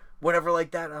stripper, whatever like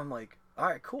that." And I'm like, "All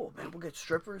right, cool, man. We'll get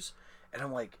strippers." And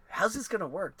I'm like, "How's this gonna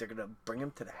work? They're gonna bring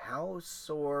him to the house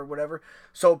or whatever?"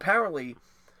 So apparently,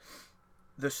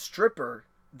 the stripper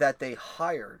that they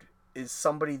hired is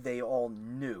somebody they all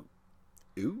knew.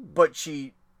 Ooh. But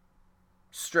she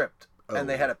stripped, and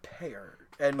they had to pay her.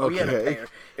 And we had to pay her.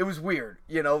 It was weird,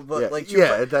 but she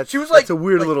was like that's a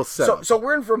weird little setup. So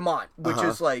we're in Vermont, which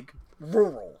is like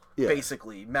rural,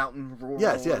 basically mountain rural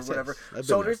or whatever.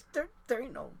 So there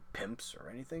ain't no pimps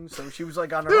or anything. So she was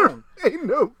like on her own. Ain't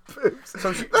no pimps.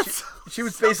 So she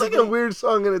was basically like a weird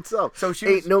song in itself. So she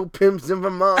ain't no pimps in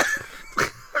Vermont.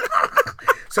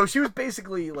 So she was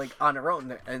basically like on her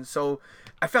own, and so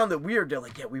I found it weird. They're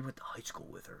like, "Yeah, we went to high school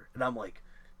with her," and I'm like,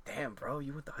 "Damn, bro,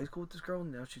 you went to high school with this girl,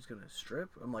 and now she's gonna strip?"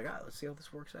 I'm like, "All right, let's see how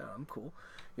this works out. I'm cool.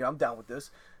 I'm down with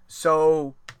this."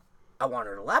 So I want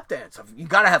her to lap dance. You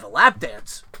gotta have a lap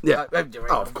dance. Yeah.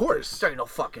 Of course. There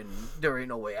ain't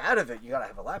no way out of it. You gotta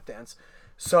have a lap dance.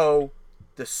 So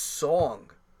the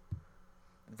song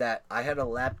that I had a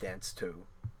lap dance to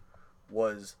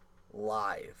was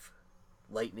Live,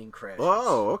 Lightning Crashes.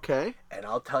 Oh, okay. And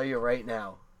I'll tell you right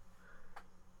now,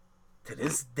 to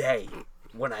this day,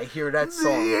 when I hear that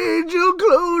song, the angel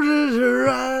closes her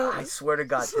eyes. I swear to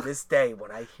God, to this day,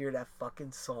 when I hear that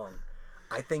fucking song,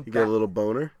 I think you get a little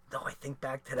boner. No, I think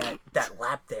back to that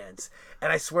lap dance,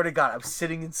 and I swear to God, I'm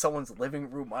sitting in someone's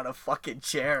living room on a fucking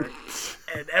chair,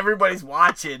 and everybody's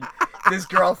watching this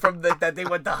girl from that they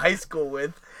went to high school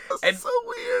with. And so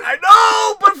weird. I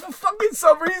know, but for fucking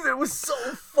some reason, it was so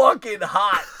fucking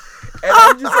hot, and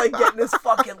I'm just like getting this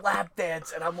fucking lap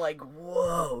dance, and I'm like,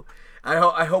 whoa.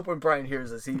 I hope when Brian hears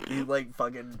this, he like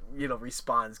fucking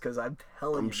responds, because I'm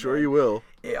telling you. I'm sure you will.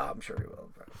 Yeah, I'm sure he will,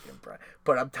 Brian.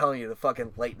 But I'm telling you, the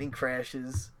fucking lightning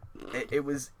crashes.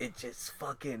 It just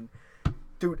fucking,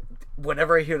 dude.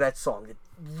 Whenever I hear that song,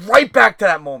 right back to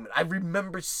that moment. I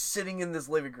remember sitting in this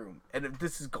living room, and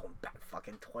this is going back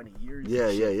fucking 20 years.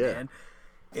 Yeah. Man.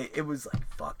 It was like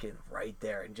fucking right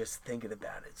there, and just thinking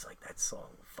about it, it's like that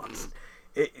song fucking.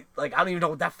 Like, I don't even know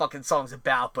what that fucking song's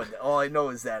about, but all I know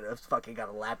is that I fucking got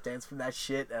a lap dance from that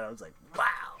shit, and I was like, wow,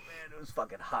 man, it was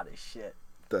fucking hot as shit.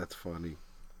 That's funny.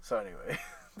 So anyway,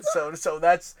 so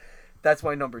that's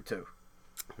my number 2.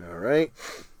 All right,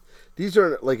 these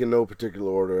are like in no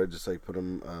particular order. I just like put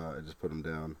them. I just put them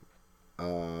down.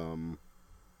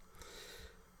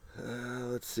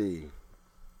 Let's see.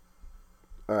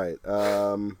 All right.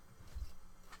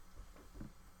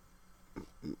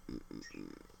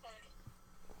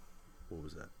 What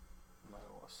was that? My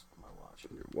watch.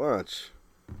 Your watch.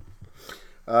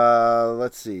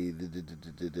 Let's see.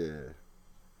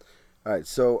 All right,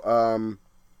 so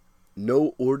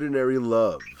No Ordinary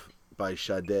Love by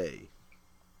Sade. Go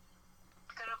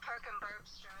to Park and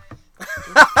Burbs Drive.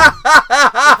 What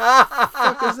the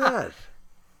fuck is that?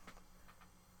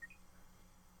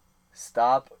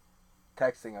 Stop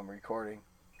texting. I'm recording.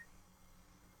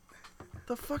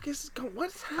 The fuck is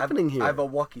what's happening here? I have a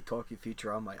walkie-talkie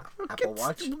feature on my Apple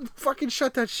Watch. Fucking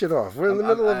shut that shit off. We're in the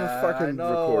middle of a fucking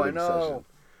recording session.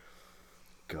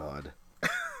 God.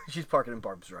 She's parking in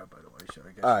Barb's Drive, by the way. So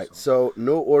I guess. All right, so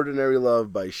No Ordinary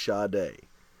Love by Sade.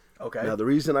 Okay. Now, the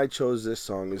reason I chose this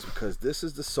song is because this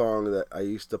is the song that I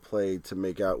used to play to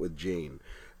make out with Jane.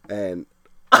 And...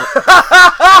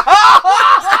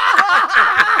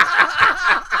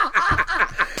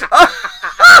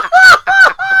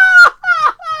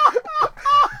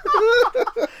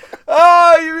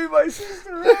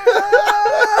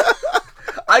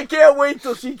 wait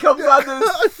till she comes on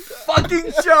this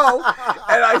fucking show,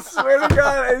 and I swear to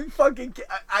God,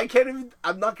 I can't even.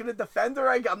 I'm not gonna defend her.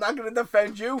 I'm not gonna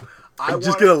defend you. I'm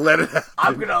just gonna let it happen.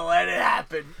 I'm gonna let it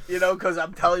happen. You know, because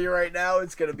I'm telling you right now,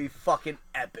 it's gonna be fucking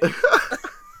epic.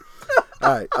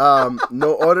 All right.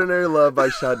 No Ordinary Love by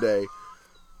Sade.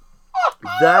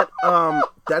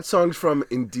 That song's from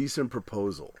Indecent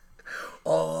Proposal.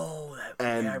 Oh,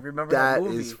 And I remember that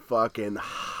movie. is fucking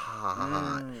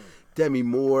hot. Demi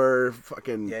Moore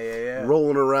fucking Yeah.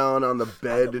 rolling around on the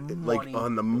bed, like money.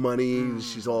 on the money.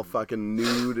 She's all fucking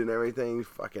nude and everything.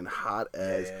 Fucking hot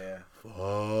as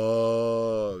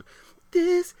fuck.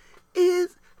 This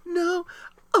is no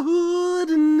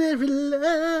ordinary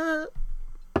love.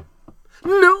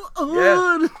 No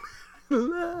ordinary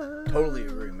love. Totally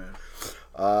agree, man.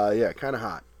 Yeah, kind of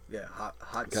hot. Yeah, hot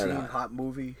Kinda scene, hot. hot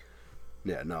movie.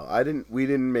 Yeah, no, we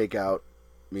didn't make out.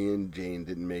 Me and Jane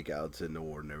didn't make out to No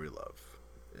Ordinary Love.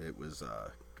 It was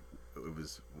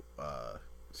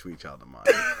Sweet Child of Mine.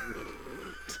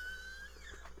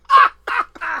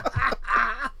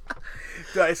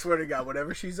 Dude, I swear to God,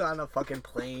 whenever she's on a fucking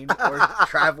plane or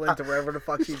traveling to wherever the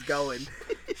fuck she's going,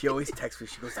 she always texts me.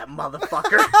 She goes, "That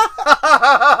motherfucker."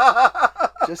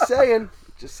 Just saying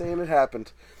it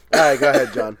happened. All right, go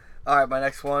ahead, John. All right, my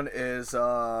next one is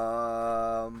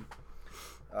all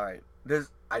right.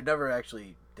 I never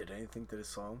actually did anything to this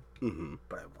song,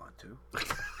 but I want to.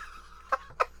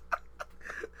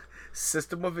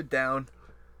 System of a Down,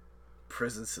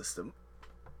 Prison System.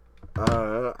 I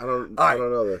don't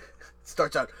know that.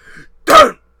 Starts out.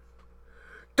 Dun!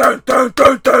 Dun, dun,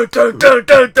 dun, dun, dun, dun, dun,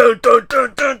 dun, dun, dun,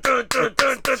 dun, dun, dun, dun,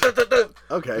 dun, dun, dun.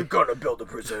 Okay. You're gonna build a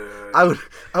prison. I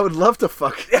would love to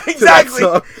fuck to that Exactly.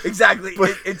 song, Exactly.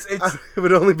 but It's it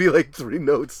would only be like 3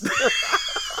 notes.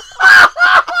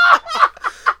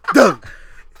 Dun,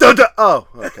 dun, dun. Oh,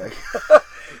 okay.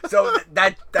 so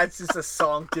that's just a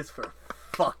song just for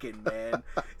fucking, man.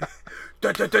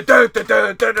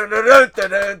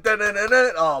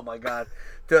 Oh my God.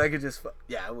 Dude, I could just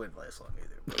I wouldn't play a song either.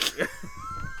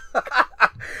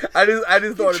 I just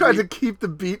thought You tried to keep the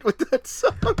beat with that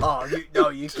song. Oh,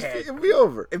 you can't. It'd be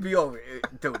over. It'd be over,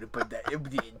 dude. But it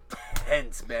would be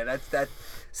intense, man. That's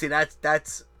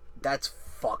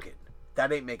fucking.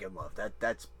 That ain't making love.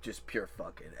 That's just pure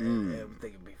fucking. And I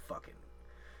think it'd be fucking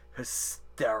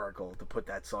hysterical to put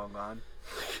that song on.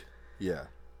 Yeah.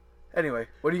 Anyway,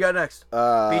 what do you got next? Beat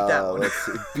that one. Let's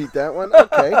see. Beat that one?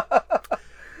 Okay.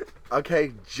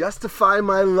 Okay, Justify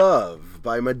My Love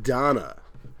by Madonna.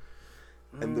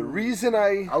 And the reason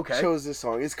I chose this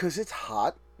song is because it's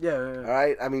hot. Yeah. All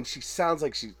right? I mean, she sounds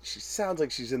like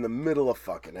she's in the middle of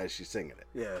fucking as she's singing it.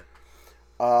 Yeah.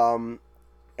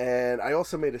 And I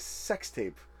also made a sex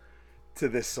tape to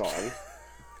this song.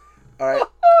 All right.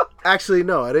 Actually,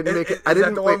 no, I didn't make it. I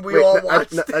didn't. That the one we all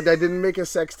watched? I didn't make a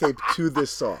sex tape to this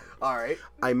song. All right.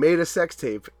 I made a sex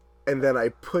tape, and then I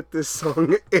put this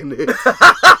song in it.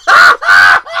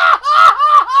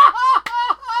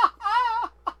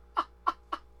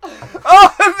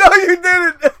 Oh no, you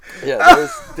didn't. Yeah,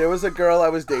 there was a girl I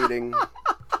was dating.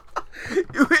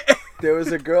 There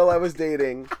was a girl I was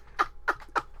dating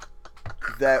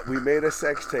that we made a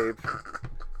sex tape.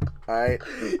 Alright?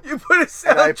 You put a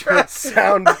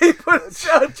soundtrack. You put a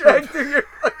soundtrack to your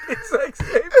fucking sex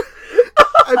tape.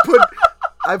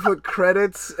 I put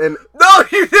credits and No,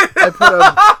 you didn't. I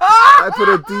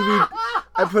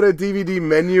put a DVD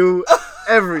menu,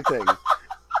 everything.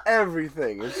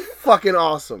 Everything. It's fucking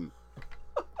awesome.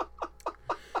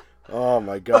 Oh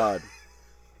my God.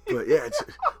 But yeah, it's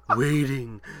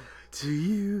waiting to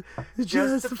you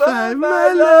justify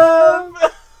my love.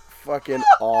 Fucking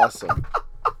awesome.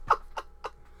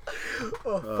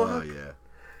 Oh, fuck. Oh yeah.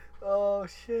 Oh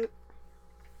shit.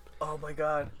 Oh my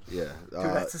God. Yeah. Dude,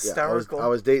 that's hysterical. I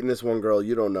was dating this one girl,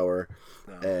 you don't know her.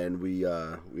 No. And we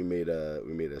made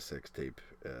a sex tape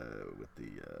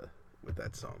with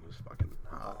that song. It was fucking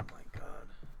hot. Oh my God.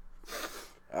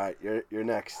 All right, you're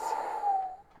next.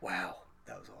 Wow,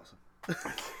 that was awesome.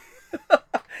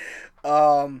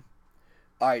 All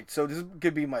right, so this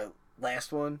could be my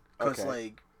last one because,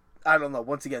 like, I don't know.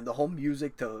 Once again, the whole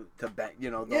music to bang,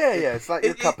 you know. It's not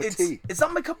your cup of tea. It's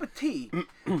not my cup of tea.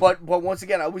 but once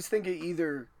again, I was thinking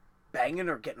either banging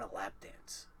or getting a lap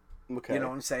dance. Okay. You know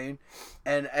what I'm saying?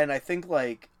 And I think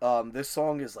like this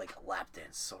song is like a lap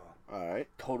dance song. All right.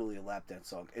 Totally a lap dance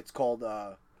song. It's called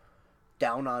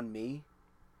 "Down on Me,"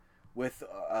 with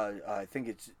I think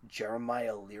it's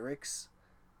Jeremiah Lyrics.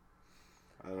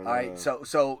 I don't know. All right,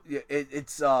 so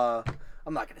it's I'm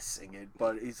not gonna sing it,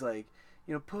 but he's like,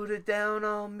 you know, put it down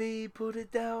on me, put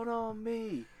it down on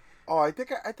me. Oh, I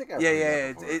think I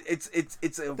Yeah. It's I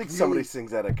think somebody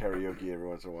sings that at karaoke every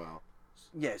once in a while.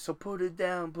 yeah. So put it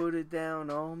down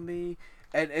on me,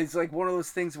 and it's like one of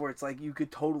those things where it's like you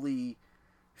could totally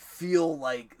feel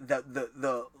like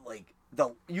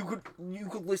you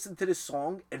could listen to this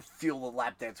song and feel the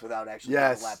lap dance without actually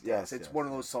doing the lap dance. It's one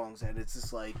of those songs, and it's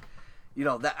just like,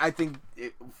 that I think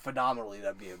phenomenally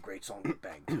that'd be a great song to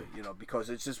bang to, because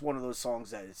it's just one of those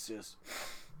songs that it's just,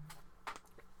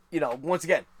 once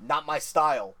again, not my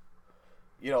style,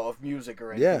 of music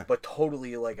or anything, but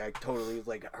totally I totally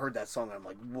heard that song and I'm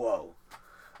like, whoa,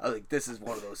 I was like, this is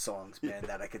one of those songs, man,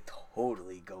 that I could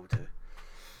totally go to.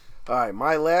 All right,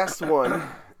 my last one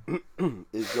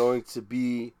is going to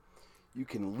be "You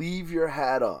Can Leave Your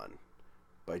Hat On"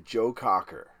 by Joe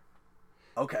Cocker.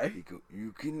 Okay.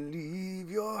 You can leave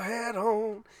your hat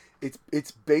on.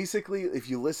 It's basically, if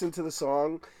you listen to the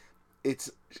song,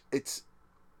 it's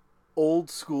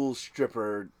old school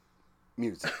stripper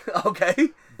music. Okay.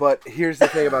 But here's the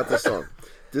thing about this song.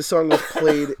 This song was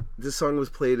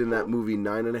played in that movie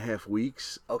 9.5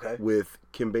 Weeks. Okay. With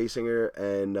Kim Basinger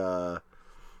and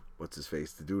what's his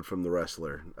face? The dude from The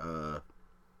Wrestler.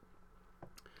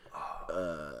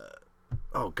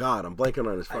 Oh God, I'm blanking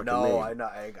on his fucking name. I know.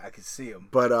 I can see him.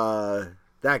 But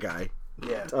that guy.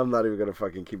 Yeah. I'm not even gonna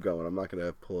fucking keep going. I'm not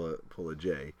gonna pull a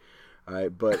J. All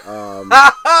right, but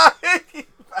fucking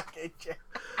J.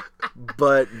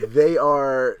 But they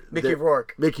are Mickey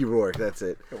Rourke. Mickey Rourke. That's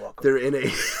it. You're welcome. They're in a.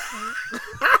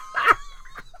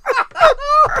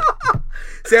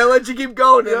 See, I let you keep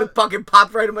going, and it fucking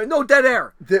popped right in my... No dead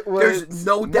air. There's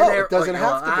no dead air. It doesn't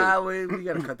have to be. We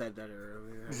gotta cut that dead air.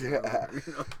 Yeah.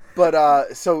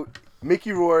 But, so,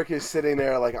 Mickey Rourke is sitting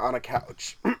there, on a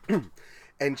couch,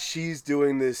 and she's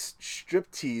doing this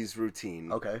striptease routine.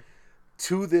 Okay.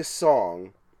 To this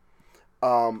song,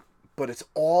 but it's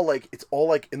all,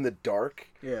 in the dark.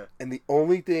 Yeah. And the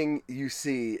only thing you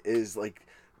see is,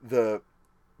 the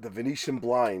Venetian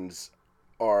blinds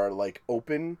are,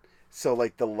 open. So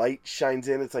the light shines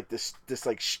in. It's this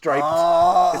striped.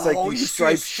 Oh, it's these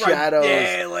striped shadows.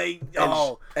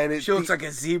 Yeah, and she looks like a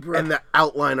zebra. And the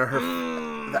outline of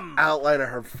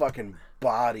her, fucking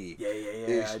body. Yeah.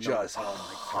 Is just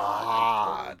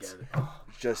hot. Totally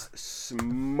just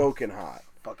smoking hot.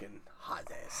 Fucking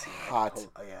hot ass. Hot.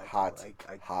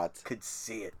 I could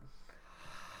see it.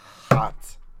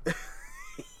 Hot.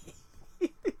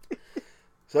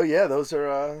 So yeah, those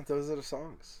are the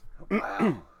songs.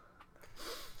 Wow.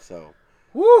 So,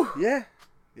 woo! Yeah,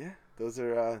 those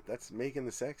are that's making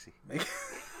the sexy.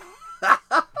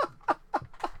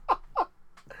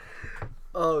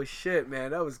 Oh shit,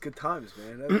 man, that was good times,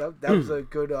 man. That was a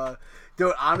good.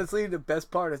 Dude, honestly, the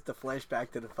best part is the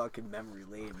flashback to the fucking memory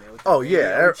lane, man. Oh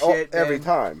yeah, every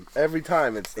man.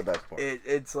 time it's the best part.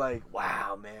 It's like,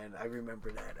 wow, man, I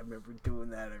remember that. I remember doing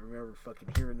that. I remember fucking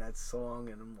hearing that song,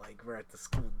 and I'm like, we're at the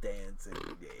school dance, and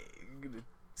you're gonna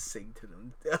sing to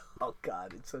them. Oh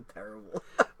God, it's so terrible.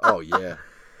 Oh yeah.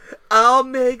 I'll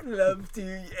make love to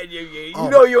you, and you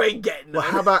know you ain't getting. Well,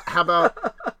 how about?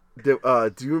 Do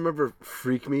you remember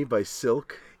 "Freak Me" by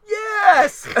Silk?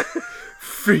 Yes.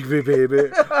 Freak me,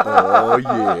 baby. Oh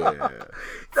yeah.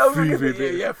 Freak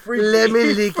me, yeah. Freak Let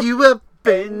me lick you up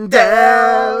and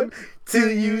down till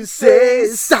you say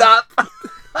stop.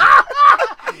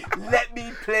 Let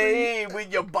me play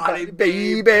with your body,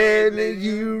 baby.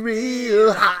 You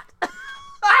real hot.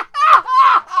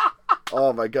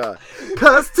 Oh my God.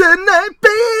 'Cause tonight,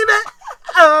 baby,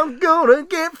 I'm gonna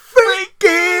get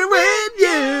freaky with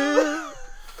you.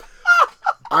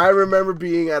 I remember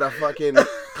being at a fucking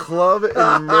club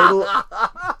in Myrtle.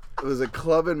 It was a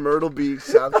club in Myrtle Beach,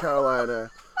 South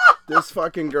Carolina. This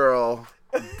fucking girl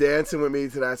dancing with me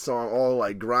to that song, all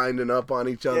grinding up on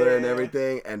each other and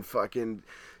everything, and fucking.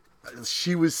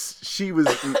 She was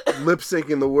lip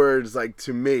syncing the words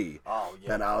to me. Oh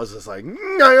yeah. And I was just like,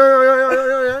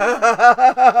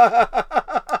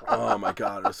 oh my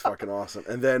God, it was fucking awesome.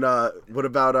 And then what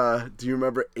about do you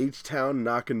remember H-Town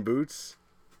Knockin' Boots?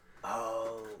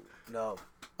 Oh no.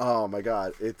 Oh my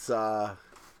God, it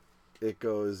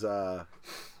goes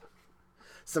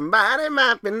somebody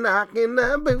might be knocking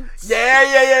the boots.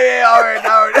 Yeah. All right.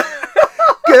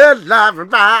 Good love,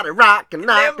 everybody rockin',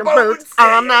 knockin' boots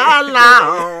all night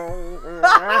long.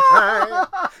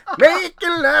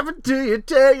 Making love to you,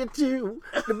 tell you to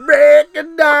break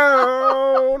it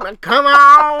down. Now come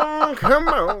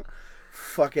on.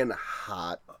 Fucking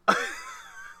hot.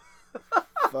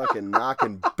 Fucking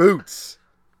knocking boots.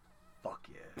 Fuck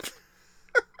yeah.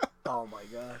 Oh my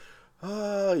God.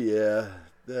 Oh yeah.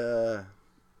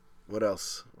 What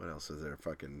else? What else is there?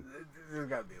 Fucking. There's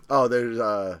gotta be. There's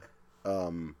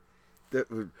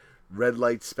the Red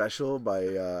Light Special by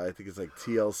I think it's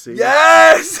TLC.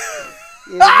 Yes.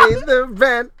 Give me the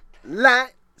red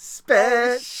Light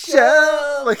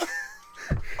special. Like,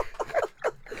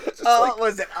 what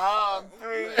was it? Oh,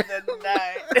 through the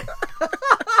night.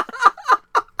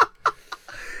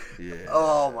 yeah.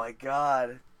 Oh my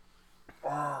god.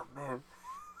 Oh man.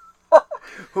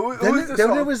 Who Then, is the then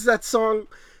song? there was that song.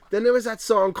 Then there was that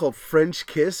song called French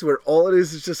Kiss, where all it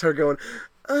is just her going.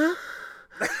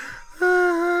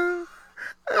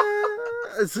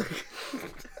 It's like.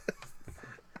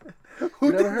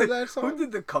 You never heard that song? Who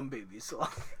did the Come Baby song?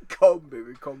 Come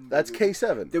Baby, Come Baby. That's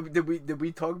K7. Did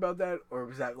we talk about that, or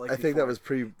was that like? I think that was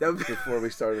That was- before we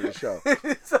started the show.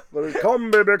 It's like, But it was,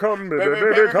 come baby, come baby,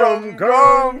 baby, come.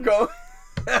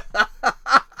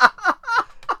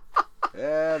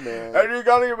 Yeah, man. And you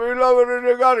gotta give me love, and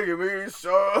you gotta give me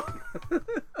so.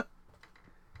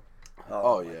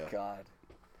 Oh, my yeah. God.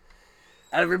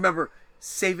 I remember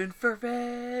saving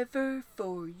forever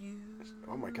for you.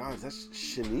 Oh my God, is that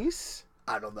Shanice?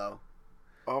 I don't know.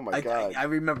 Oh my God. I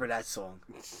remember that song.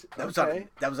 That was Okay.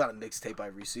 on a mixtape I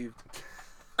received.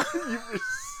 You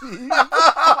received?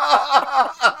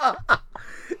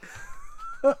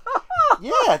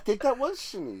 Yeah, I think that was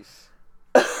Shanice.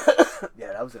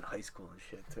 Yeah, that was in high school and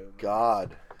shit too.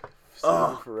 God. Oh,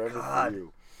 Saving forever God. for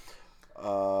you.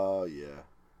 Yeah.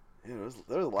 Yeah,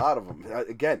 there's a lot of them.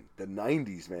 Again, the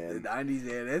 90s, The man. 90s,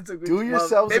 man. It's a good, Do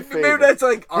yourselves a favor. Maybe that's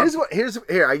like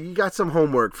Here, you got some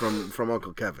homework from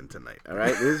Uncle Kevin tonight, all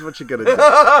right? Here's what you're going to do.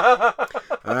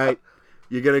 All right?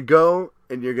 You're going to go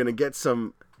and you're going to get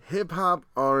some hip-hop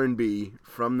R&B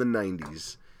from the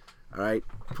 90s, all right?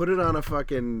 Put it on a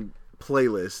fucking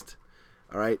playlist,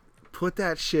 all right? Put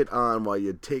that shit on while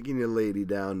you're taking your lady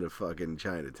down to fucking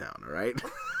Chinatown, all right?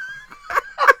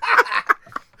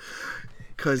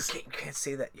 Because... You can't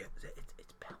say that yet.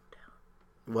 It's Pound Town.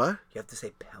 What? You have to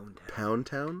say Pound Town. Pound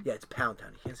Town? Yeah, it's Pound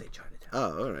Town. You can't say Chinatown.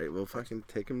 Oh, all right. Well, fucking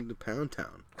take him to Pound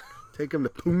Town. Take him to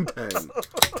Poontown.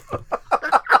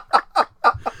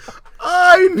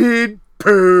 I need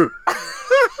poo.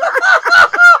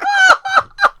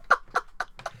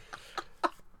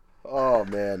 Oh,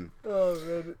 man. Oh,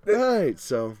 man. All right,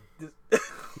 so...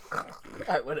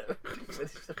 Alright, whatever.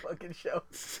 Finish the fucking show.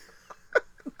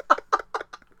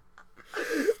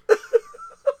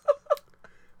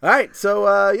 All right,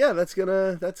 so, yeah, that's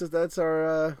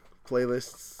our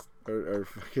playlists, or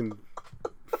fucking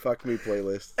fuck me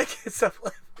playlist. I can't stop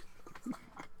laughing.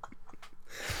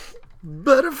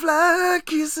 Butterfly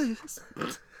kisses.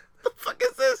 The fuck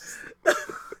is this?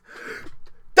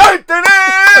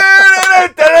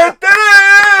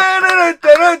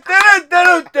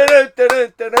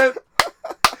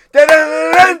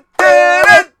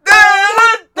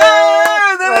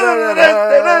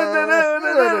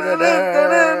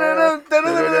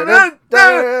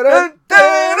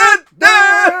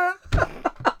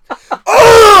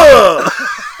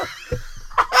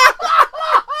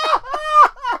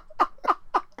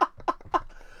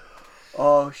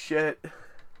 Oh, shit.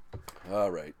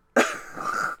 All right.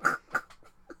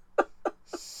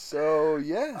 So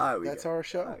yeah, All right, that's our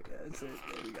show. Alright, that's it.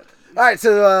 We got it. All right,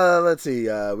 so let's see.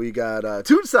 We got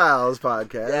Tune Styles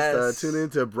podcast. Yes. Tune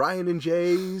into Brian and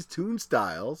Jay's Tune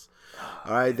Styles.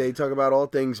 All right, they talk about all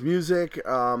things music.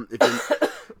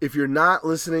 If you're not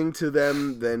listening to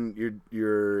them, then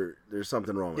you're there's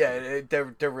something wrong with you. Yeah,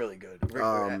 they're really good.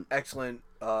 Excellent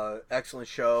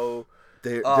show.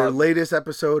 Their latest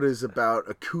episode is about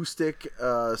acoustic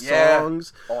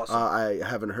songs. Awesome. I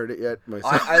haven't heard it yet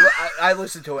myself. I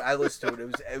listened to it. It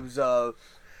was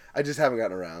I just haven't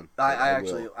gotten around. I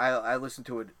will. listened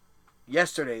to it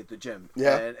yesterday at the gym.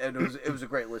 Yeah. and it was a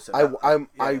great listen.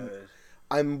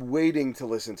 I'm waiting to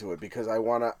listen to it because I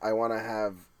wanna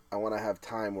have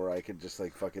time where I could just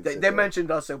like fucking. They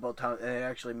mentioned us about time, and they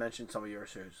actually mentioned some of your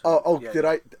series. Yeah. Did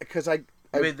I? Because I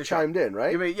made the chimed in,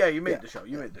 right? You made the show.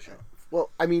 You made the show. Well,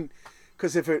 I mean,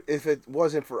 because if it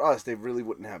wasn't for us, they really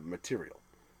wouldn't have material,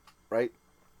 right?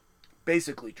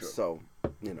 Basically true. So,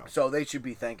 So they should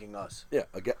be thanking us. yeah,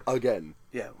 again.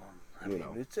 Yeah, well, I mean,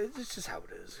 know. it's just how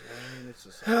it is. I mean, it's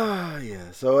just.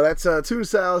 Yeah, so that's Tune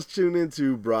Styles. Tune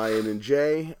into Brian and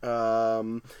Jay.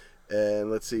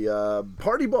 And let's see,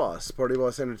 Party Boss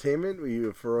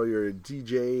Entertainment. For all your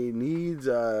DJ needs.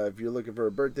 If you're looking for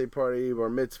a birthday party, bar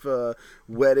mitzvah,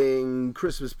 wedding,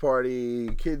 Christmas party,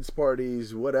 kids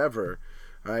parties, whatever.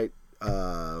 All right,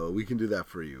 we can do that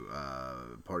for you.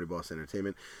 Party Boss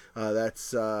Entertainment.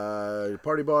 That's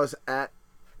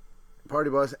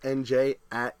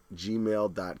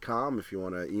partybossnj@gmail.com. If you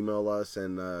want to email us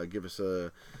and give us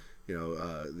a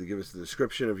they give us the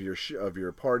description of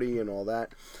your party and all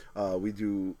that. We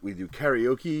do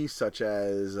karaoke, such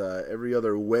as every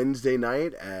other Wednesday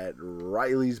night at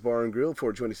Riley's Bar and Grill,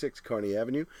 426 Kearney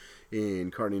Avenue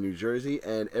in Kearney, New Jersey,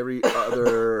 and every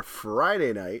other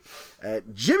Friday night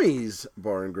at Jimmy's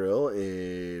Bar and Grill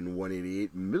in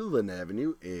 188 Midland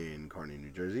Avenue in Kearney,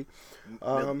 New Jersey.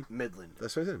 Midland.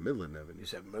 That's what I said, Midland Avenue. You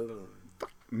said Midland.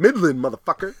 Midland,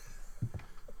 motherfucker.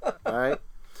 All right.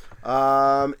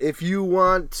 If you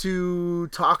want to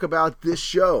talk about this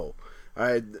show, all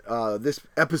right, this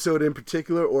episode in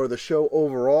particular, or the show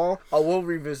overall. Oh, we'll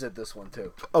revisit this one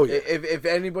too. Oh yeah. If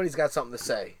anybody's got something to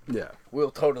say, yeah, we'll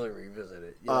totally revisit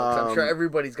it. 'Cause I'm sure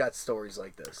everybody's got stories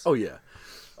like this. Oh yeah.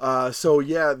 So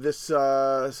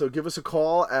give us a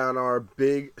call on our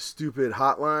Big Stupid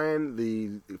hotline.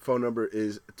 The phone number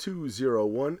is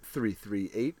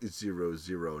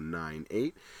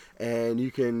 201-338-0098, and you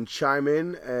can chime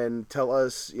in and tell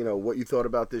us, what you thought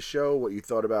about this show, what you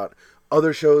thought about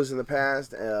other shows in the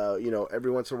past.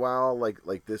 Every once in a while,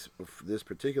 like this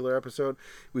particular episode,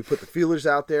 we put the feelers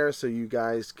out there so you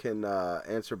guys can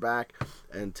answer back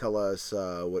and tell us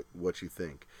what you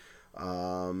think.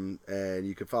 And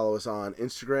you can follow us on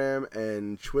Instagram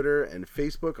and Twitter and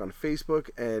Facebook. On Facebook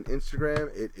and Instagram,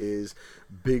 it is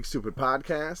Big Stupid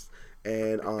Podcast.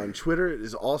 And on Twitter, it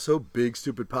is also Big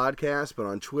Stupid Podcast. But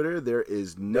on Twitter, there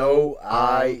is no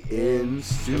I in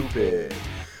Stupid.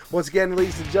 Once again,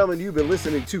 ladies and gentlemen, you've been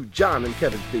listening to John and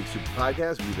Kevin's Big Stupid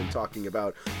Podcast. We've been talking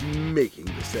about making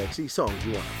the sexy songs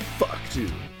you want to fuck to.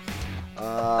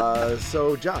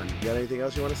 So, John, you got anything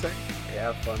else you want to say?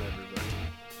 Have fun, everybody.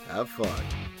 Have fun.